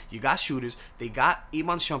hustling. You got shooters. They got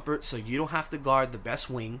Iman Shumpert, so you don't have to guard the best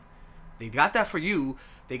wing. They got that for you.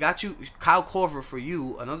 They got you Kyle Korver for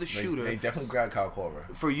you, another shooter. They definitely grabbed Kyle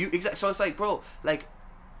Korver. For you. Exactly. So it's like, bro, like,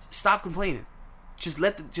 stop complaining. Just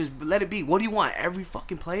let it be. What do you want? Every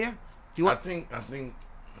fucking player? Do you want? I think.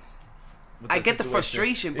 I get the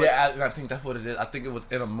frustration, but I think that's what it is. I think it was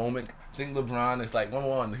in a moment. I think LeBron is like,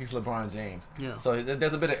 one, he's LeBron James. Yeah. So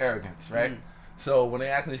there's a bit of arrogance, right? So when they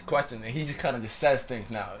ask him these questions, and he just kind of just says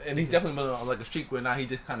things now, and he's definitely been on like a streak where now he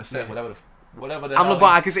just kind of says whatever the I'm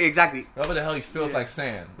LeBron. I can say exactly whatever the hell he feels like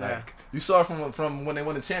saying. Like you saw from when they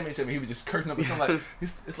won the championship, and he was just cursing up and something like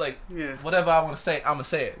it's like whatever I want to say, I'm gonna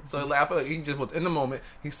say it. So like I feel like he just was in the moment.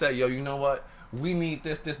 He said, "Yo, you know what? We need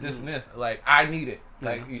this, and this. Like I need it.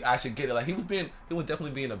 Like I should get it." Like he was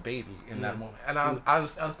definitely being a baby in that moment. And I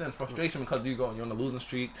understand frustration because you're on the losing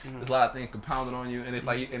streak. There's a lot of things compounded on you, and it's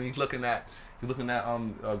like and he's looking at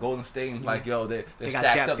Golden State and like, yo, they're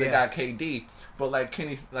stacked up. They got KD, but like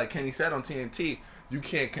Kenny said on TNT, you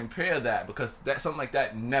can't compare that because something like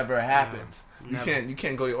that never happens. You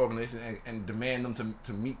can't go to your organization and demand them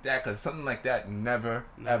to meet that because something like that never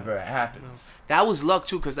ever happens. That was luck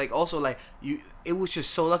too, because like also like it was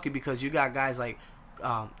just so lucky because you got guys like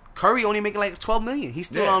Curry only making like $12 million. He's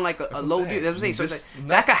still on like a low deal. That's what I'm saying. So it's like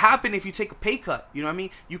that could happen if you take a pay cut. You know what I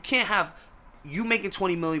mean? You can't have you making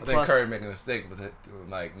 $20 million plus. I think Curry making a mistake with it,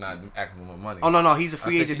 like not asking for money. Oh no, he's a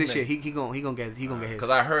free agent this year. He gonna get his. Because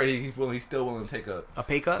I heard he's still willing to take a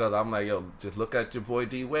pay cut. Because I'm like, yo, just look at your boy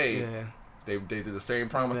D Wade. Yeah. They did the same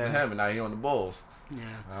promise to him, and now he on the Bulls.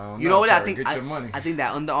 Yeah. You know what? I think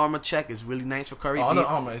that Under Armour check is really nice for Curry. Under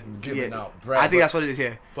Armour is giving out bread. I think that's what it is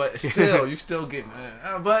here. But still, you still getting.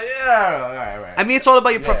 But yeah, all right. I mean, it's all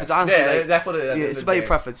about your preference, honestly. Yeah, like, that's what it is. Yeah, it's about your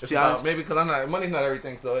preference. It's about, maybe because money's not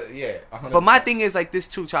everything. So yeah. 100%. But my thing is like this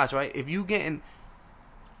too, Josh. Right? If you getting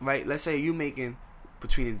right, let's say you making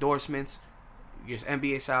between endorsements, your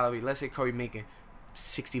NBA salary. Let's say Curry making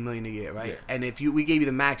 $60 million a year, right? Yeah. And if we gave you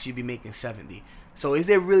the max, you'd be making $70. So is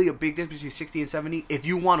there really a big difference between 60 and 70? If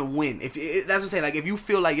you want to win, that's what I'm saying. Like if you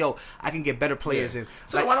feel like, yo, I can get better players in.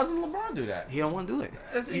 So like, why doesn't LeBron do that? He don't want to do it.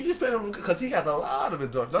 You just feel because he has a lot of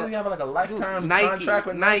endorsements. Doesn't he have like a lifetime contract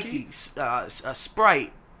with Nike?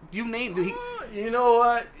 Sprite. You name it. You know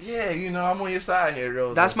what? Yeah, I'm on your side here,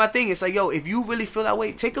 bro. That's my thing. It's like, yo, if you really feel that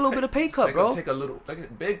way, take a little bit of pay cut, bro. Take a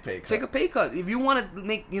big pay cut. Take a pay cut. If you want to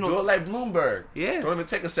make, do it like Bloomberg. Yeah. Don't even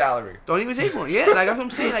take a salary. Don't even take one. Yeah, like that's what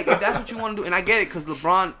I'm saying. Like if that's what you want to do, and I get it, because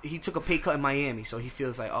LeBron, he took a pay cut in Miami, so he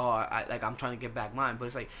feels like, oh, I'm trying to get back mine. But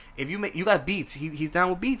it's like if you got Beats, he's down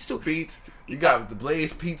with Beats too. Beats. You got the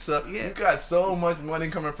Blaze Pizza. Yeah. You got so much money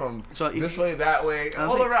coming from this way, that way,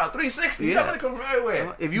 all around. 360. You got money coming from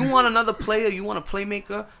everywhere. If you want another player, you want a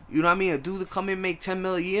playmaker, you know what I mean? A dude to come in and make $10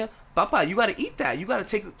 million a year. Papa, you got to eat that. You got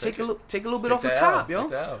to take a little bit off the top,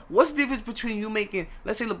 yo. What's the difference between you making?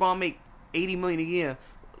 Let's say LeBron make $80 million a year.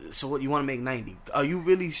 So what, you want to make 90? Are you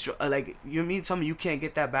really like, you mean tell me you can't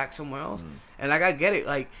get that back somewhere else? And like I get it,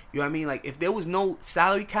 like, you know what I mean? Like if there was no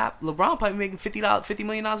salary cap, LeBron probably making $50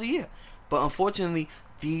 million a year. But unfortunately,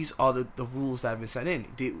 these are the rules that have been set in.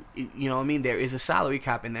 You know what I mean? There is a salary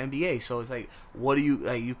cap in the NBA, so it's like, what do you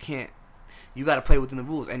like? You can't. You got to play within the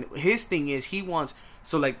rules. And his thing is, he wants.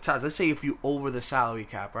 So like, Taz, let's say if you over the salary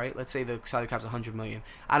cap, right? Let's say the salary cap's $100 million.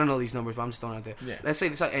 I don't know these numbers, but I'm just throwing it out there. Yeah. Let's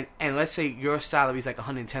say and let's say your salary is like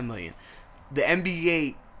 $110 million. The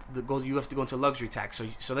NBA. You have to go into luxury tax.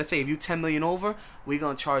 So let's say if you $10 million over, we're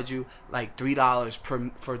gonna charge you like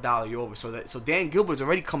 $3 per dollar you over. So Dan Gilbert's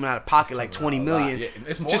already coming out of pocket like $20 million. Yeah,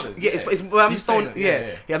 it's more I'm just throwing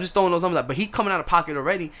I'm just throwing those numbers out. But he coming out of pocket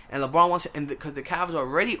already, and LeBron wants it, and because the Cavs are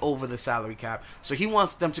already over the salary cap, so he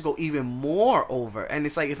wants them to go even more over. And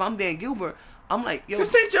it's like if I'm Dan Gilbert, I'm like, yo,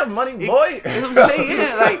 just ain't your money, boy. You know what I'm saying?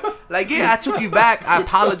 Yeah, like, yeah, I took you back. I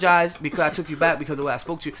apologize because I took you back because of the way I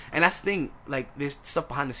spoke to you. And that's the thing. Like, there's stuff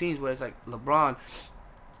behind the scenes where it's like LeBron,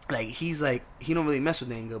 like he's like he don't really mess with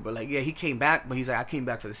Dan Gilbert. Like, yeah, he came back, but he's like, I came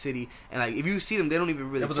back for the city. And like, if you see them, they don't even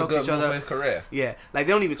really talk to each other. For his career. Yeah, like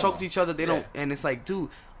they don't even talk to each other. They don't. And it's like, dude,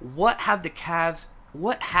 what haven't the Cavs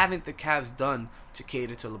done to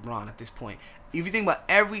cater to LeBron at this point. If you think about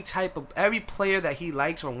every player that he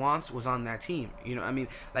likes or wants was on that team. You know, I mean,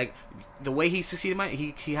 like the way he succeeded,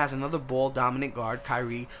 he has another ball dominant guard,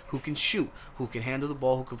 Kyrie, who can shoot, who can handle the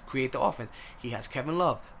ball, who can create the offense. He has Kevin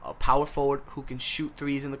Love, a power forward who can shoot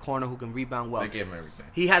threes in the corner, who can rebound well. They gave him everything.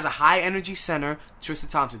 He has a high energy center, Tristan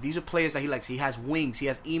Thompson. These are players that he likes. He has wings. He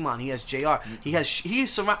has Iman. He has JR. He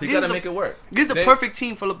is surrounded. He got to make it work. This is the perfect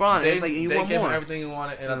team for LeBron. It's like, you they want gave more. him everything he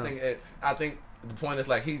wanted, and I think the point is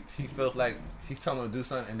like he feels like he's telling them to do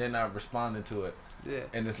something and they're not responding to it. Yeah.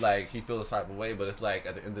 And it's like he feels a type of way, but it's like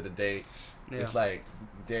at the end of the day, it's like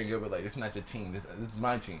Dan Gilbert, like, it's not your team. This is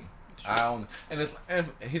my team. And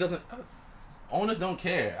he doesn't. Owners don't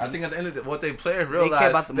care. I think at the end of what they players realize, they care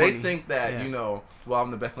about the money. They think that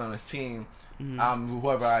I'm the best player on this team. I'm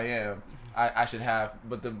whoever I am. I should have.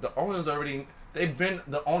 But the owners already. They've been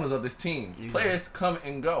the owners of this team. Exactly. Players come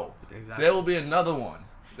and go. Exactly. There will be another one.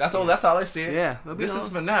 That's all. That's how I see it. Yeah. This is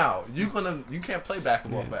for now. You can't play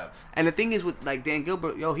basketball forever. And the thing is with like Dan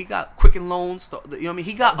Gilbert, he got Quicken Loans. You know what I mean?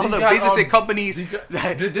 He got other business and companies.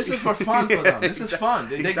 This is for fun for them. This is fun.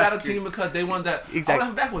 They got a team because they want that. Exactly. I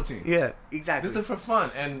want to have a basketball team. Yeah. Exactly. This is for fun,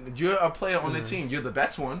 and you're a player on the team. You're the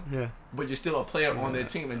best one. Yeah. But you're still a player on their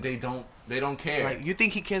team, and they don't care. Like, you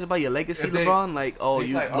think he cares about your legacy, LeBron? Like,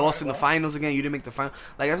 you lost in the finals again. You didn't make the final.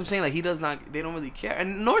 Like, that's what I'm saying. Like, he does not. They don't really care,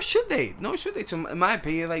 and nor should they. In my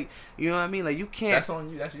opinion, like, you know what I mean? Like, you can't. That's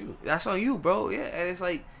on you. That's you. That's on you, bro. Yeah, and it's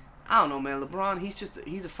like, I don't know, man. LeBron,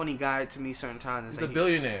 he's a funny guy to me. Certain times, it's like the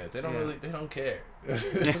billionaires. They don't care.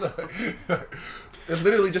 It's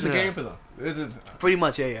literally just a game for them. Pretty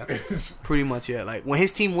much, yeah. Pretty much, yeah. Like, when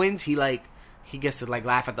his team wins, he gets to like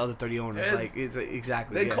laugh at the other 30 owners. And like, it's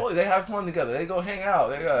exactly. They have fun together. They go hang out.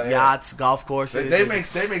 They go yachts, golf courses. They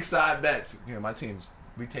make side bets. My team,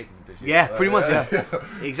 we taking this year. Yeah, pretty much. Yeah,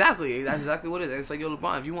 exactly. That's exactly what it is. It's like, yo,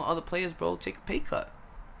 LeBron, if you want other players, bro, take a pay cut.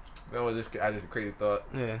 No, I just a crazy thought.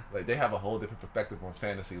 Yeah, like they have a whole different perspective on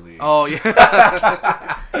fantasy league. Oh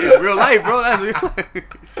yeah, it's real life, bro. That's real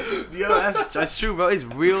life. Yo, that's true, bro. It's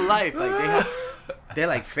real life. Like they're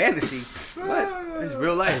like fantasy. What? It's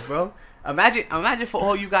real life, bro. Imagine for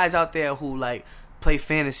all you guys out there who like play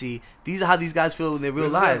fantasy. These are how these guys feel in their real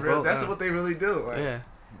lives, bro. That's what they really do. Like, yeah.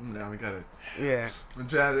 Now we got it. Yeah. I'm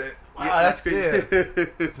trying to. Wow, that's good. Yeah.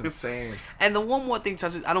 It's insane. And the one more thing,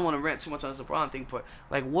 I don't want to rant too much on the LeBron thing, but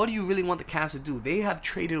like, what do you really want the Cavs to do? They have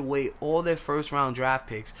traded away all their first round draft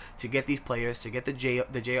picks to get these players, to get the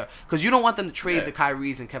JR, because you don't want them to trade the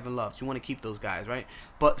Kyries and Kevin Loves. You want to keep those guys, right?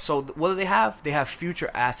 But so what do they have? They have future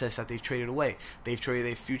assets that they've traded away. They've traded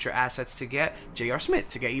their future assets to get J.R. Smith,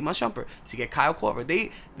 to get Iman Shumpert, to get Kyle Korver.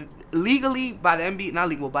 They legally, by the NBA, not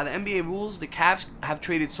legal, by the NBA rules, the Cavs have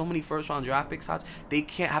traded so many first round draft picks. They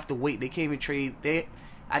can't have to wait. They can't even trade.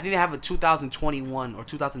 I think they have a 2021 or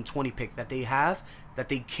 2020 pick that they have that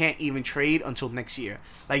they can't even trade until next year.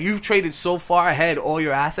 Like, you've traded so far ahead all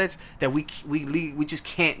your assets that we just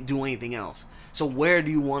can't do anything else. So where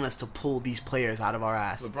do you want us to pull these players out of our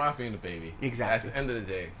ass? LeBron being a baby. Exactly. At the end of the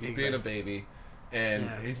day, he's being a baby, and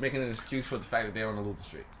he's making an excuse for the fact that they're on a losing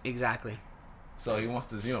streak. Exactly. So he wants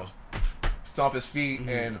to, stomp his feet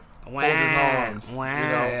and fold his arms.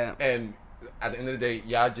 And at the end of the day,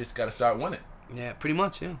 y'all just got to start winning. Yeah, pretty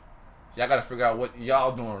much, yeah. Y'all got to figure out what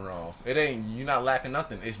y'all doing wrong. You're not lacking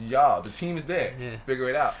nothing. It's y'all. The team is there. Yeah. Figure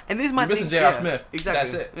it out. And this is my thing. Missing J.R. Smith.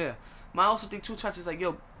 Exactly. That's it. Yeah. I also think two touches like,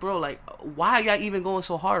 yo, bro, like, why are y'all even going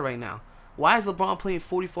so hard right now? Why is LeBron playing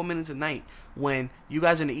 44 minutes a night when you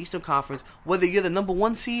guys are in the Eastern Conference? Whether you're the number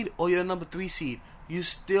 1 seed or you're the number 3 seed, you're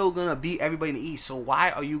still going to beat everybody in the East. So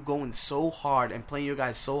why are you going so hard and playing your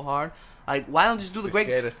guys so hard? Like, why don't you just do the Greg...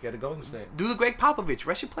 Scared of Golden State. Do the Greg Popovich.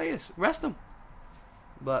 Rest your players. Rest them.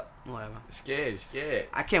 But, whatever. Scared.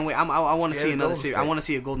 I can't wait. I want to see another series. I want to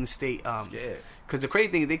see a Golden State... scared. Because the crazy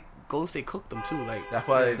thing is Golden State cooked them, too. Like, that's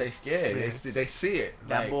why they scared. Yeah. They see it.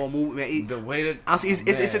 That ball movement. The way that... Honestly,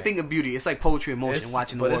 it's a thing of beauty. It's like poetry in motion,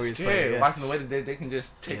 watching the Warriors play. Yeah. Watching the way that they can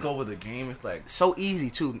just take over the game. It's like... So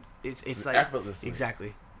easy, too. It's like... effortlessly.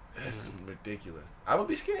 Exactly. This is ridiculous. I would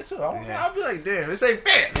be scared too. I'd be like, damn, this ain't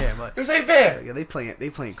fair. Yeah, but this ain't fair. Yeah, they playing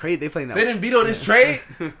crazy. They playing that. They didn't veto this trade.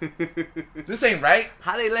 This ain't right.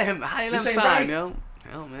 How they let him sign, right. Yo?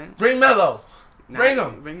 Hell, man. Bring Melo. Bring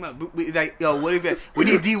him. Bring him up. What if we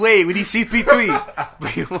need D Wade? We need CP3.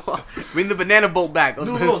 Bring him on. Bring the banana boat back.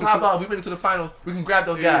 New rules. How about we bring it to the finals? We can grab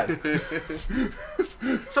those guys.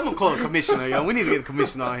 Someone call a commissioner, yo. We need to get a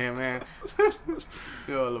commissioner on here, man.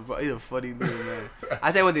 Yo, LeBron, he's a funny dude, man.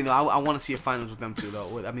 I say one thing though, I want to see a finals with them too,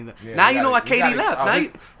 though. I mean, now you know why KD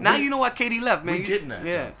left. Now you know why KD left, man. We getting that,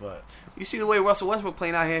 yeah. Though, but you see the way Russell Westbrook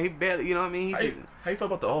playing out here. He barely, you know what I mean. How you feel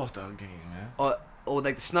about the All-Star game, man? or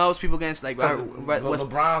like the snubs people against like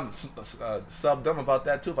LeBron subbed them about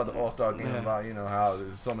that too, about the All-Star game, about how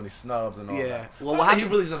there's so many snubs and all that. Well, he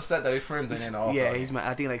really is upset that his friends ain't in the All-Star. Yeah, he's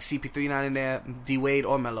I think like CP3 not in there, D Wade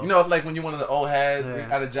or Melo. Like when you're one of the old heads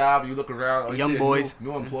at a job, you look around, young boys,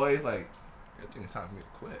 new employees, like. I think it's time for me to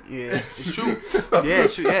quit. Yeah, it's true. Yeah,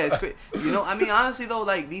 it's true. Yeah, it's great. I mean, honestly though,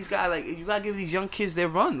 like these guys, like you gotta give these young kids their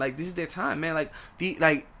run. Like this is their time, man. Like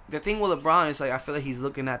the thing with LeBron is like I feel like he's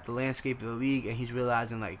looking at the landscape of the league and he's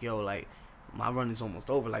realizing like, yo, like my run is almost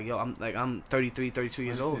over. Like, yo, I'm 33, 32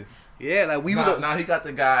 years old. Yeah, like we were. Now he got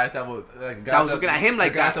the guys that were looking at him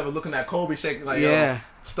like that. That were looking at Kobe shaking like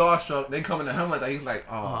starstruck. They coming to him like that. He's like,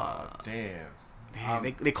 oh damn. Damn,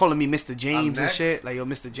 they calling me Mr. James and shit. Like, yo,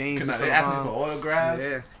 Mr. James, Mr. They ask me for autographs?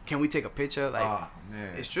 Yeah. Can we take a picture? Like,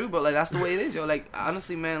 man. It's true, but like that's the way it is, yo. Like,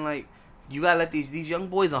 honestly, man, like you gotta let these young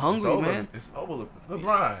boys are hungry, man. It's over.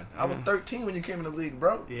 LeBron, I was 13 when you came in the league,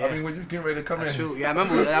 bro. Yeah. I mean, when you getting ready to come in. That's true. Yeah, I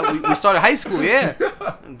remember we started high school. Yeah,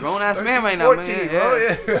 grown ass man right 14, now, man. Bro,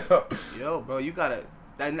 yeah. Yo, bro, you gotta.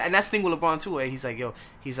 And that's the thing with LeBron too. Where he's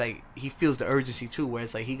like, he feels the urgency too, where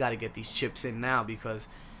it's like he got to get these chips in now because.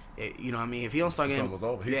 You know what I mean? If he don't start getting... It's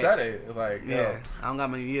almost over. He said it. It's like, I don't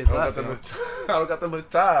got many years left. I don't got that much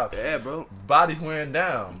time. Yeah, bro. Body's wearing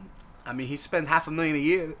down. I mean, he spends $500,000 a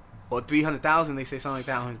year. Or $300,000, they say something like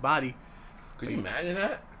that on his body. Could you imagine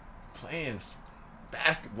that? Playing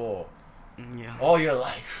basketball. Yeah. All your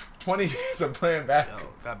life. 20 years of playing basketball.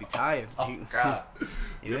 Yo, gotta be tired. Oh, God.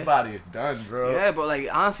 Your body is done, bro. Yeah, but, like,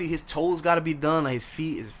 honestly, his toes gotta be done. Like, his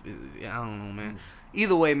feet is I don't know, man.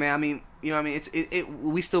 Either way, man, I mean, you know what I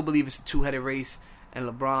mean? We still believe it's a two-headed race, and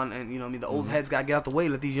LeBron and, you know what I mean, the old heads got to get out the way.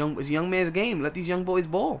 Let these it's a young man's game. Let these young boys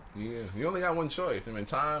ball. Yeah, you only got one choice. I mean,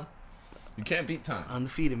 time, you can't beat time.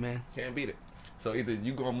 Undefeated, man. Can't beat it. So either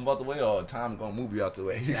you going to move out the way or time going to move you out the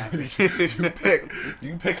way. Exactly.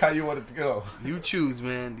 you pick how you want it to go. You choose,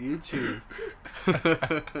 man. You choose.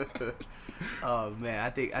 Oh, man, I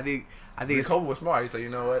think it's... Kobe was smart. He said, you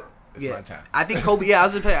know what? It's my time. I think Kobe, I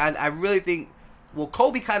was just saying, I really think... Well,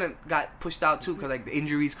 Kobe kind of got pushed out too because like the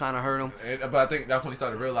injuries kind of hurt him. But I think that's when he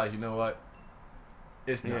started to realize, you know what,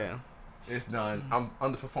 it's done. Yeah, it's done. I'm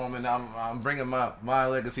underperforming. I'm bringing my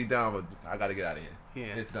legacy down, but I got to get out of here.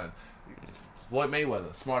 Yeah, it's done. Floyd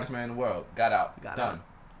Mayweather, smartest man in the world, got out. Done.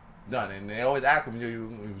 And they always ask him,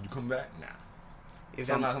 you come back? Nah. If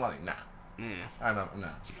somebody like, nah. Yeah.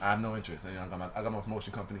 I have no interest. I got my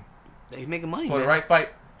promotion company. He's making money for the right fight.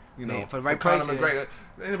 You know, for the right price. McGregor,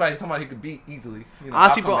 anybody talking about he could beat easily.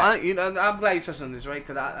 Honestly, bro, I'm glad you touched on this, right?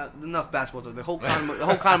 Because enough basketball talk. The whole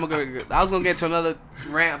Conor McGregor. I was gonna get to another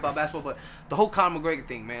rant about basketball, but the whole Conor McGregor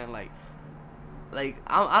thing, man, like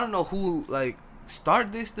I don't know who like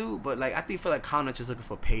started this, dude, but like I feel like Conor just looking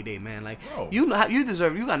for payday, man. Like you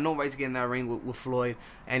deserve. You got no right to get in that ring with Floyd,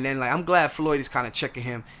 and then like I'm glad Floyd is kind of checking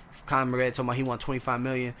him. Conor McGregor talking about he want $25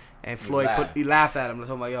 million, and Floyd he laughed at him.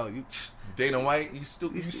 Talking about yo you. Dana White, you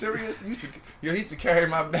serious? You used to carry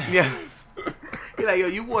my bag. Yeah. He like, yo,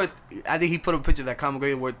 you worth. I think he put a picture that Conor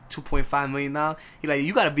McGregor worth $2.5 million now. He like,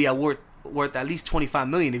 you got to be worth at least $25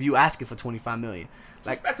 million if you asking for $25 million.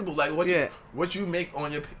 Like respectable, like what you make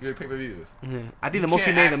on your pay-per-views. Yeah. I think the most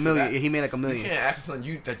he made $1 million. He made like $1 million. You can't ask for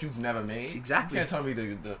something that you've never made. Exactly. You can't tell me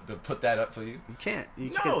to put that up for you. You can't.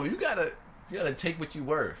 You gotta take what you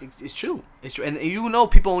worth. It's true. It's true. And you know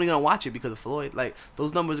people only gonna watch it because of Floyd. Like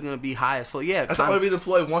those numbers are gonna be high as Floyd. Yeah, that's the only reason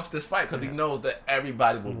Floyd wants this fight because he knows that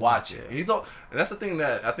everybody will watch it. And that's the thing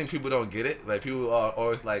that I think people don't get it. Like people are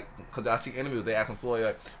always like, because I see interviews they asking Floyd,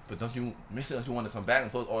 like, but don't you miss it? Don't you want to come back?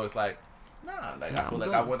 And Floyd's always like, nah. Like I feel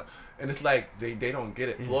like I want. And it's like they don't get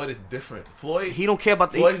it. Yeah. Floyd is different. Floyd, he don't care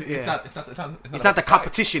about Floyd. It's not the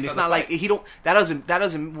competition. It's not like he don't. That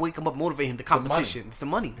doesn't wake him up, motivate him. The competition. It's the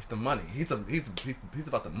money. It's the money. He's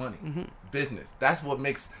about the money. Mm-hmm. Business. That's what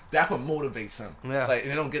motivates him. Yeah. Like and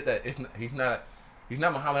they don't get that. He's not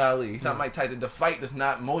Muhammad Ali. He's not Mike Tyson. The fight does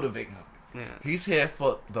not motivate him. Yeah. He's here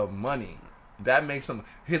for the money. That makes him.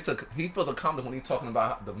 He feels accomplished when he's talking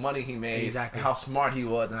about the money he made, exactly, and how smart he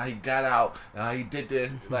was, and how he got out, and how he did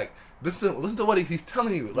this. Like listen to what he's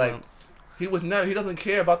telling you. Like he doesn't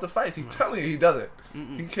care about the fights. He's telling you he doesn't.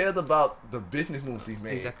 He cares about the business moves he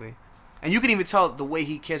made. Exactly. And you can even tell the way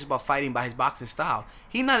he cares about fighting by his boxing style.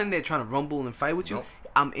 He's not in there trying to rumble and fight with you. Nope.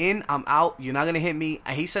 I'm in, I'm out, you're not going to hit me.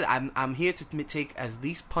 And he said, I'm here to take as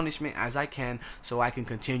least punishment as I can so I can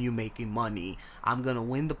continue making money. I'm going to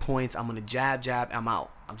win the points. I'm going to jab, I'm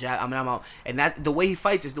out. I'm out. And that the way he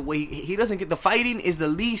fights is the way he doesn't get, the fighting is the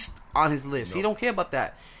least on his list. Nope. He don't care about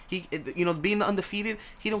that. He, being undefeated,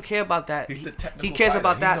 he don't care about that. He's the technical he cares fighter.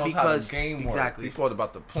 About that knows because how the game exactly. Works. He thought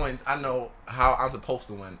about the points. I know how I'm supposed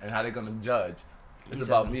to win and how they're going to judge. It's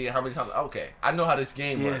about me. How many times? Okay, I know how this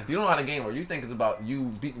game works. You don't know how the game works. You think it's about you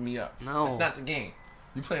beating me up. No, it's not the game.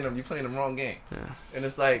 You playing the wrong game. Yeah. And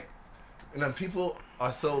it's like, and then people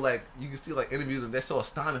are so like, you can see like interviews and they're so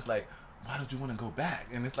astonished like, why don't you want to go back?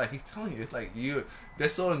 And it's like he's telling you, it's like they're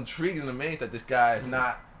so intrigued and amazed that this guy is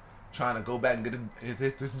not trying to go back and get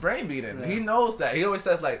his brain beaten. Yeah. He knows that. He always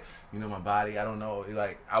says like, my body, I don't know,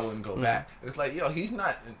 like I wouldn't go back. It's like, he's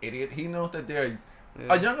not an idiot. He knows that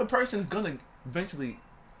a younger person's gonna eventually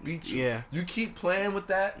beat you. Yeah. You keep playing with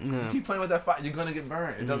that. You keep playing with that fight. You're gonna get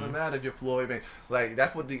burned. It doesn't matter if you're Floyd. Like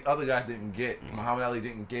that's what the other guy didn't get. Muhammad Ali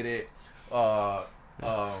didn't get it.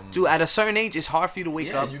 Dude, at a certain age, it's hard for you to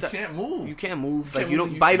wake up. You can't move. You can't move. Like your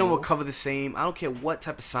body don't recover the same. I don't care what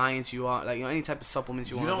type of science you are. Like any type of supplements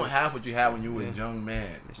you want. You don't have what you had when you were a young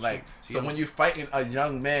man. Like so, when you're fighting a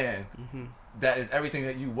young man, that is everything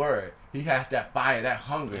that you were. He has that fire, that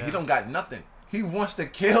hunger. He don't got nothing. He wants to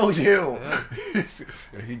kill you. Yeah.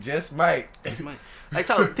 He just might. Like,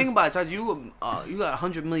 think about it. You got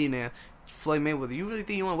 100 million there. Floyd Mayweather, you really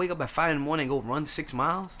think you want to wake up at 5 in the morning and go run 6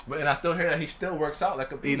 miles? And I still hear that he still works out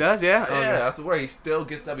like a beast. He does, yeah? Yeah, after work, he still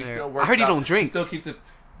gets up, he still works out. I heard he don't drink. He still keeps it.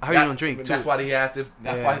 I heard he don't drink, too. That's why he had to,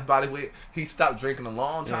 why his body weight, he stopped drinking a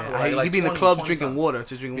long time ago. He be in the club drinking water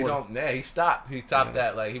to drink water. He stopped. He stopped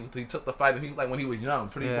that. Like, he took the fight, and he, like, when he was young,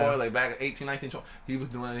 pretty boy, like, back at 18, 19, 20, he was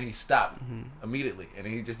doing it, and he stopped immediately. And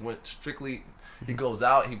he just went strictly... He goes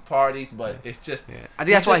out, he parties, but it's just I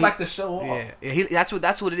think that's why he like to show off. Yeah,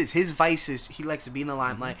 that's what it is. His vice is he likes to be in the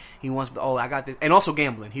limelight. He wants, I got this, and also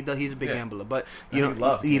gambling. He's a big gambler, but he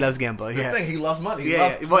loves gambling. The thing, he loves money. He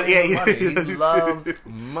loves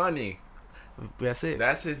money. That's it.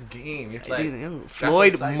 That's his game. It's like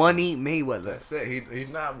Floyd Money Mayweather. That's it. He's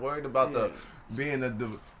not worried about being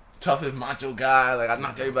the toughest macho guy. Like I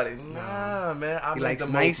knocked everybody. Nah, man. I like the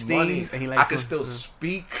nice things, and he likes. I can still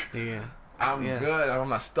speak. Yeah. I'm good. I'm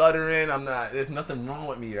not stuttering. There's nothing wrong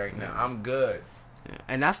with me right now. I'm good. Yeah.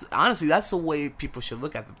 And that's honestly the way people should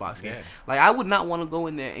look at the boxing game. Like I would not want to go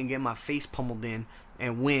in there and get my face pummeled in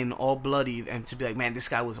and win all bloody and to be like, man, this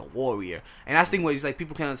guy was a warrior. And that's the thing where it's like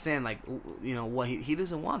people can understand like what he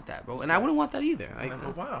doesn't want that, bro. And I wouldn't want that either. Like,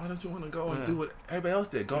 why don't you want to go and do what everybody else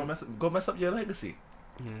did? Go mess up your legacy.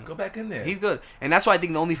 Yeah. Go back in there. He's good, and that's why I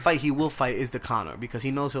think the only fight he will fight is the Conor because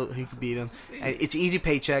he knows he could beat him. And it's an easy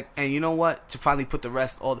paycheck, and you know what? To finally put the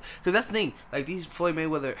rest because that's the thing. Like these Floyd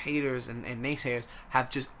Mayweather haters and naysayers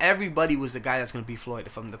have just everybody was the guy that's going to beat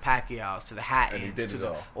Floyd, from the Pacquiao's to the Hattons to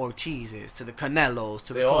the Ortizes to the Canelos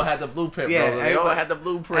to they all had the blueprint. Yeah, they all had the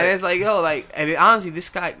blueprint. And it's like honestly, this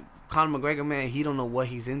guy Conor McGregor, man, he don't know what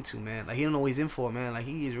he's into, man. Like he don't know what he's in for, man. Like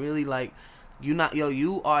he is really like.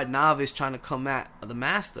 You are a novice trying to come at the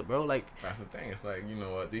master, bro. Like that's the thing. It's like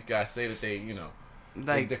what these guys say that they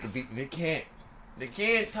like they can beat. They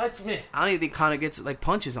can't touch me. I don't even think Conor gets like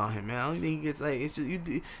punches on him, man. I don't think he gets like it's just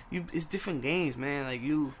you. It's different games, man. Like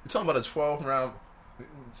you're talking about a 12 round.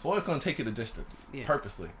 Floyd's gonna take you the distance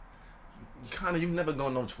purposely. Conor, you've never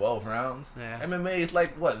gone no 12 rounds. Yeah. MMA is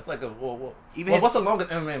like what? It's like what's the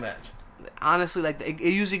longest MMA match? Honestly, like it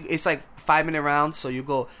usually it's like 5-minute rounds. So you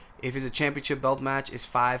go. If it's a championship belt match, it's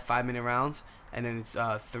 5-minute rounds, and then it's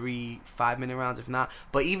 3 5-minute rounds. If not,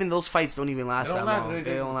 but even those fights don't even last that long.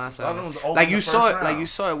 They don't last that long. Like you saw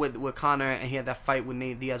it with Conor, and he had that fight with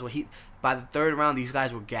Nate Diaz where by the 3rd round these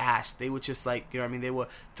guys were gassed. They were just like they were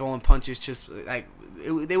throwing punches, just like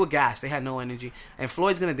they were gassed. They had no energy. And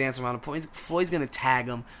Floyd's gonna dance around the point. Floyd's gonna tag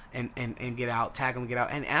him and get out, tag him and get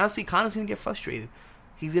out. And honestly, Conor's gonna get frustrated.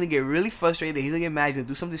 He's going to get really frustrated. He's going to get mad. He's going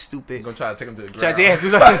to do something stupid. He's going to try to take him to the ground.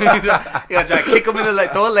 He's going to try to kick him in the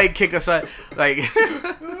leg, throw a leg kick or something. Like,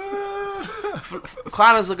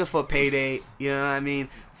 Conor's looking for a payday. You know what I mean?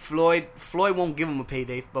 Floyd won't give him a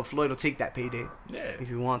payday, but Floyd will take that payday. Yeah. If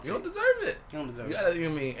he wants it. You don't deserve it. You don't deserve it. You know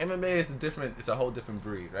what I mean? MMA is it's a whole different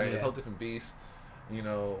breed, right? Yeah. It's a whole different beast.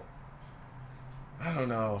 I don't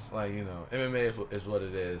know, MMA is what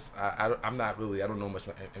it is. I'm not really. I don't know much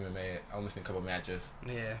about MMA. I only seen a couple matches.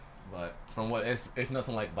 Yeah. But from what it's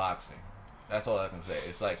nothing like boxing. That's all I can say.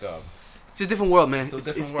 It's like it's a different world, man. It's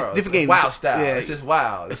a different world. It's different game. Wild style. Yeah. It's just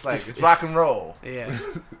wild. It's like it's rock and roll. Yeah.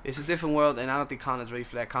 It's a different world, and I don't think Conor's ready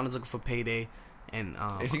for that. Conor's looking for payday, and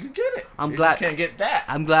he can get it. I'm glad he can't get that.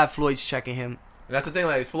 I'm glad Floyd's checking him. And that's the thing.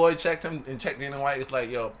 Like Floyd checked him and checked Dana White. It's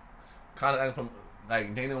like Conor from.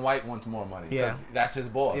 Like Dana White wants more money. Yeah, that's his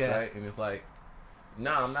boss, right? And it's like,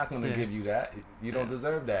 no, I'm not going to give you that. You don't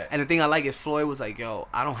deserve that. And the thing I like is Floyd was like, yo,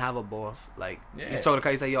 I don't have a boss. Like he's talking to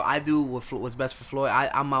Conor. He's like, yo, I do what's best for Floyd.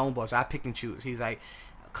 I'm my own boss. I pick and choose. He's like,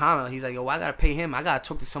 Conor. He's like, yo, I gotta pay him. I gotta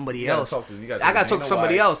talk to somebody else. I gotta talk to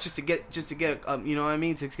somebody else just to get you know what I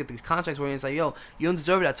mean? To get these contracts where it's like, yo, you don't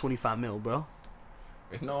deserve that $25 million, bro.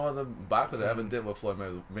 There's no other boxer that ever did what Floyd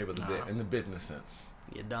Mayweather did in the business sense.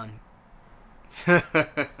 You're done. That's what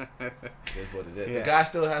it is. Yeah. The guy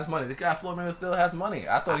still has money. The guy Floyd Mayweather still has money.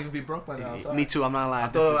 I thought he would be broke by now. Me too. I'm not lying. I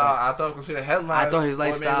thought I could see the headline. I thought his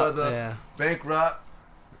lifestyle. Yeah. Bankrupt.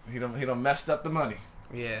 He done messed up the money.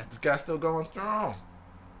 Yeah. This guy's still going strong.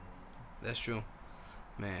 That's true,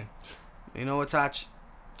 man. You know what, Toch?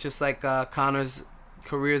 Just like Conor's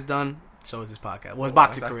career's done, so is his podcast. Well, his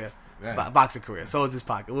boxing career. Yeah. Boxing career. So is this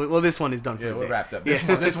podcast. Well, this one is done for the day. We're wrapped up.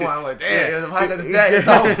 This one, I'm like, damn, the podcast is dead.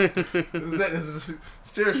 It's over.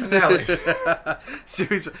 Serious finale.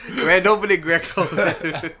 Serious. Grand opening, grand closing.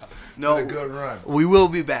 No, it's a good run. We will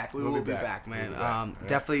be back. We will be back, man.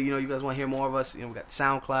 Definitely, you guys want to hear more of us. We got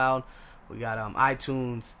SoundCloud, we got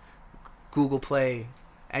iTunes, Google Play,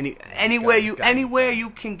 anywhere you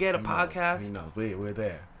can get a podcast. We're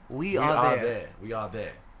there. We are there. We are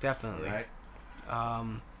there. Definitely. Right.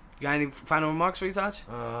 You got any final remarks for you, Toch?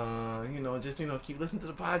 Just keep listening to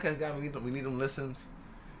the podcast, guys. We need them listens.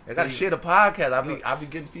 I gotta share the podcast. I be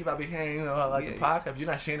getting feedback. I be hearing, the podcast. If you're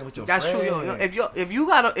not sharing it with your friends. That's true, yo. If you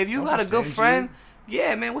got a good friend,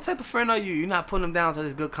 yeah, man. What type of friend are you? You're not putting them down to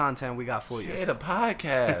this good content we got for you. Share the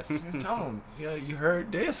podcast. Tell them, you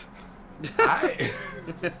heard this. All right.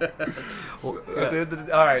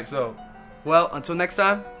 All right. So, well, until next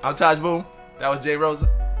time. I'm Taj Boom. That was Jay Rosa.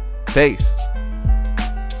 Peace.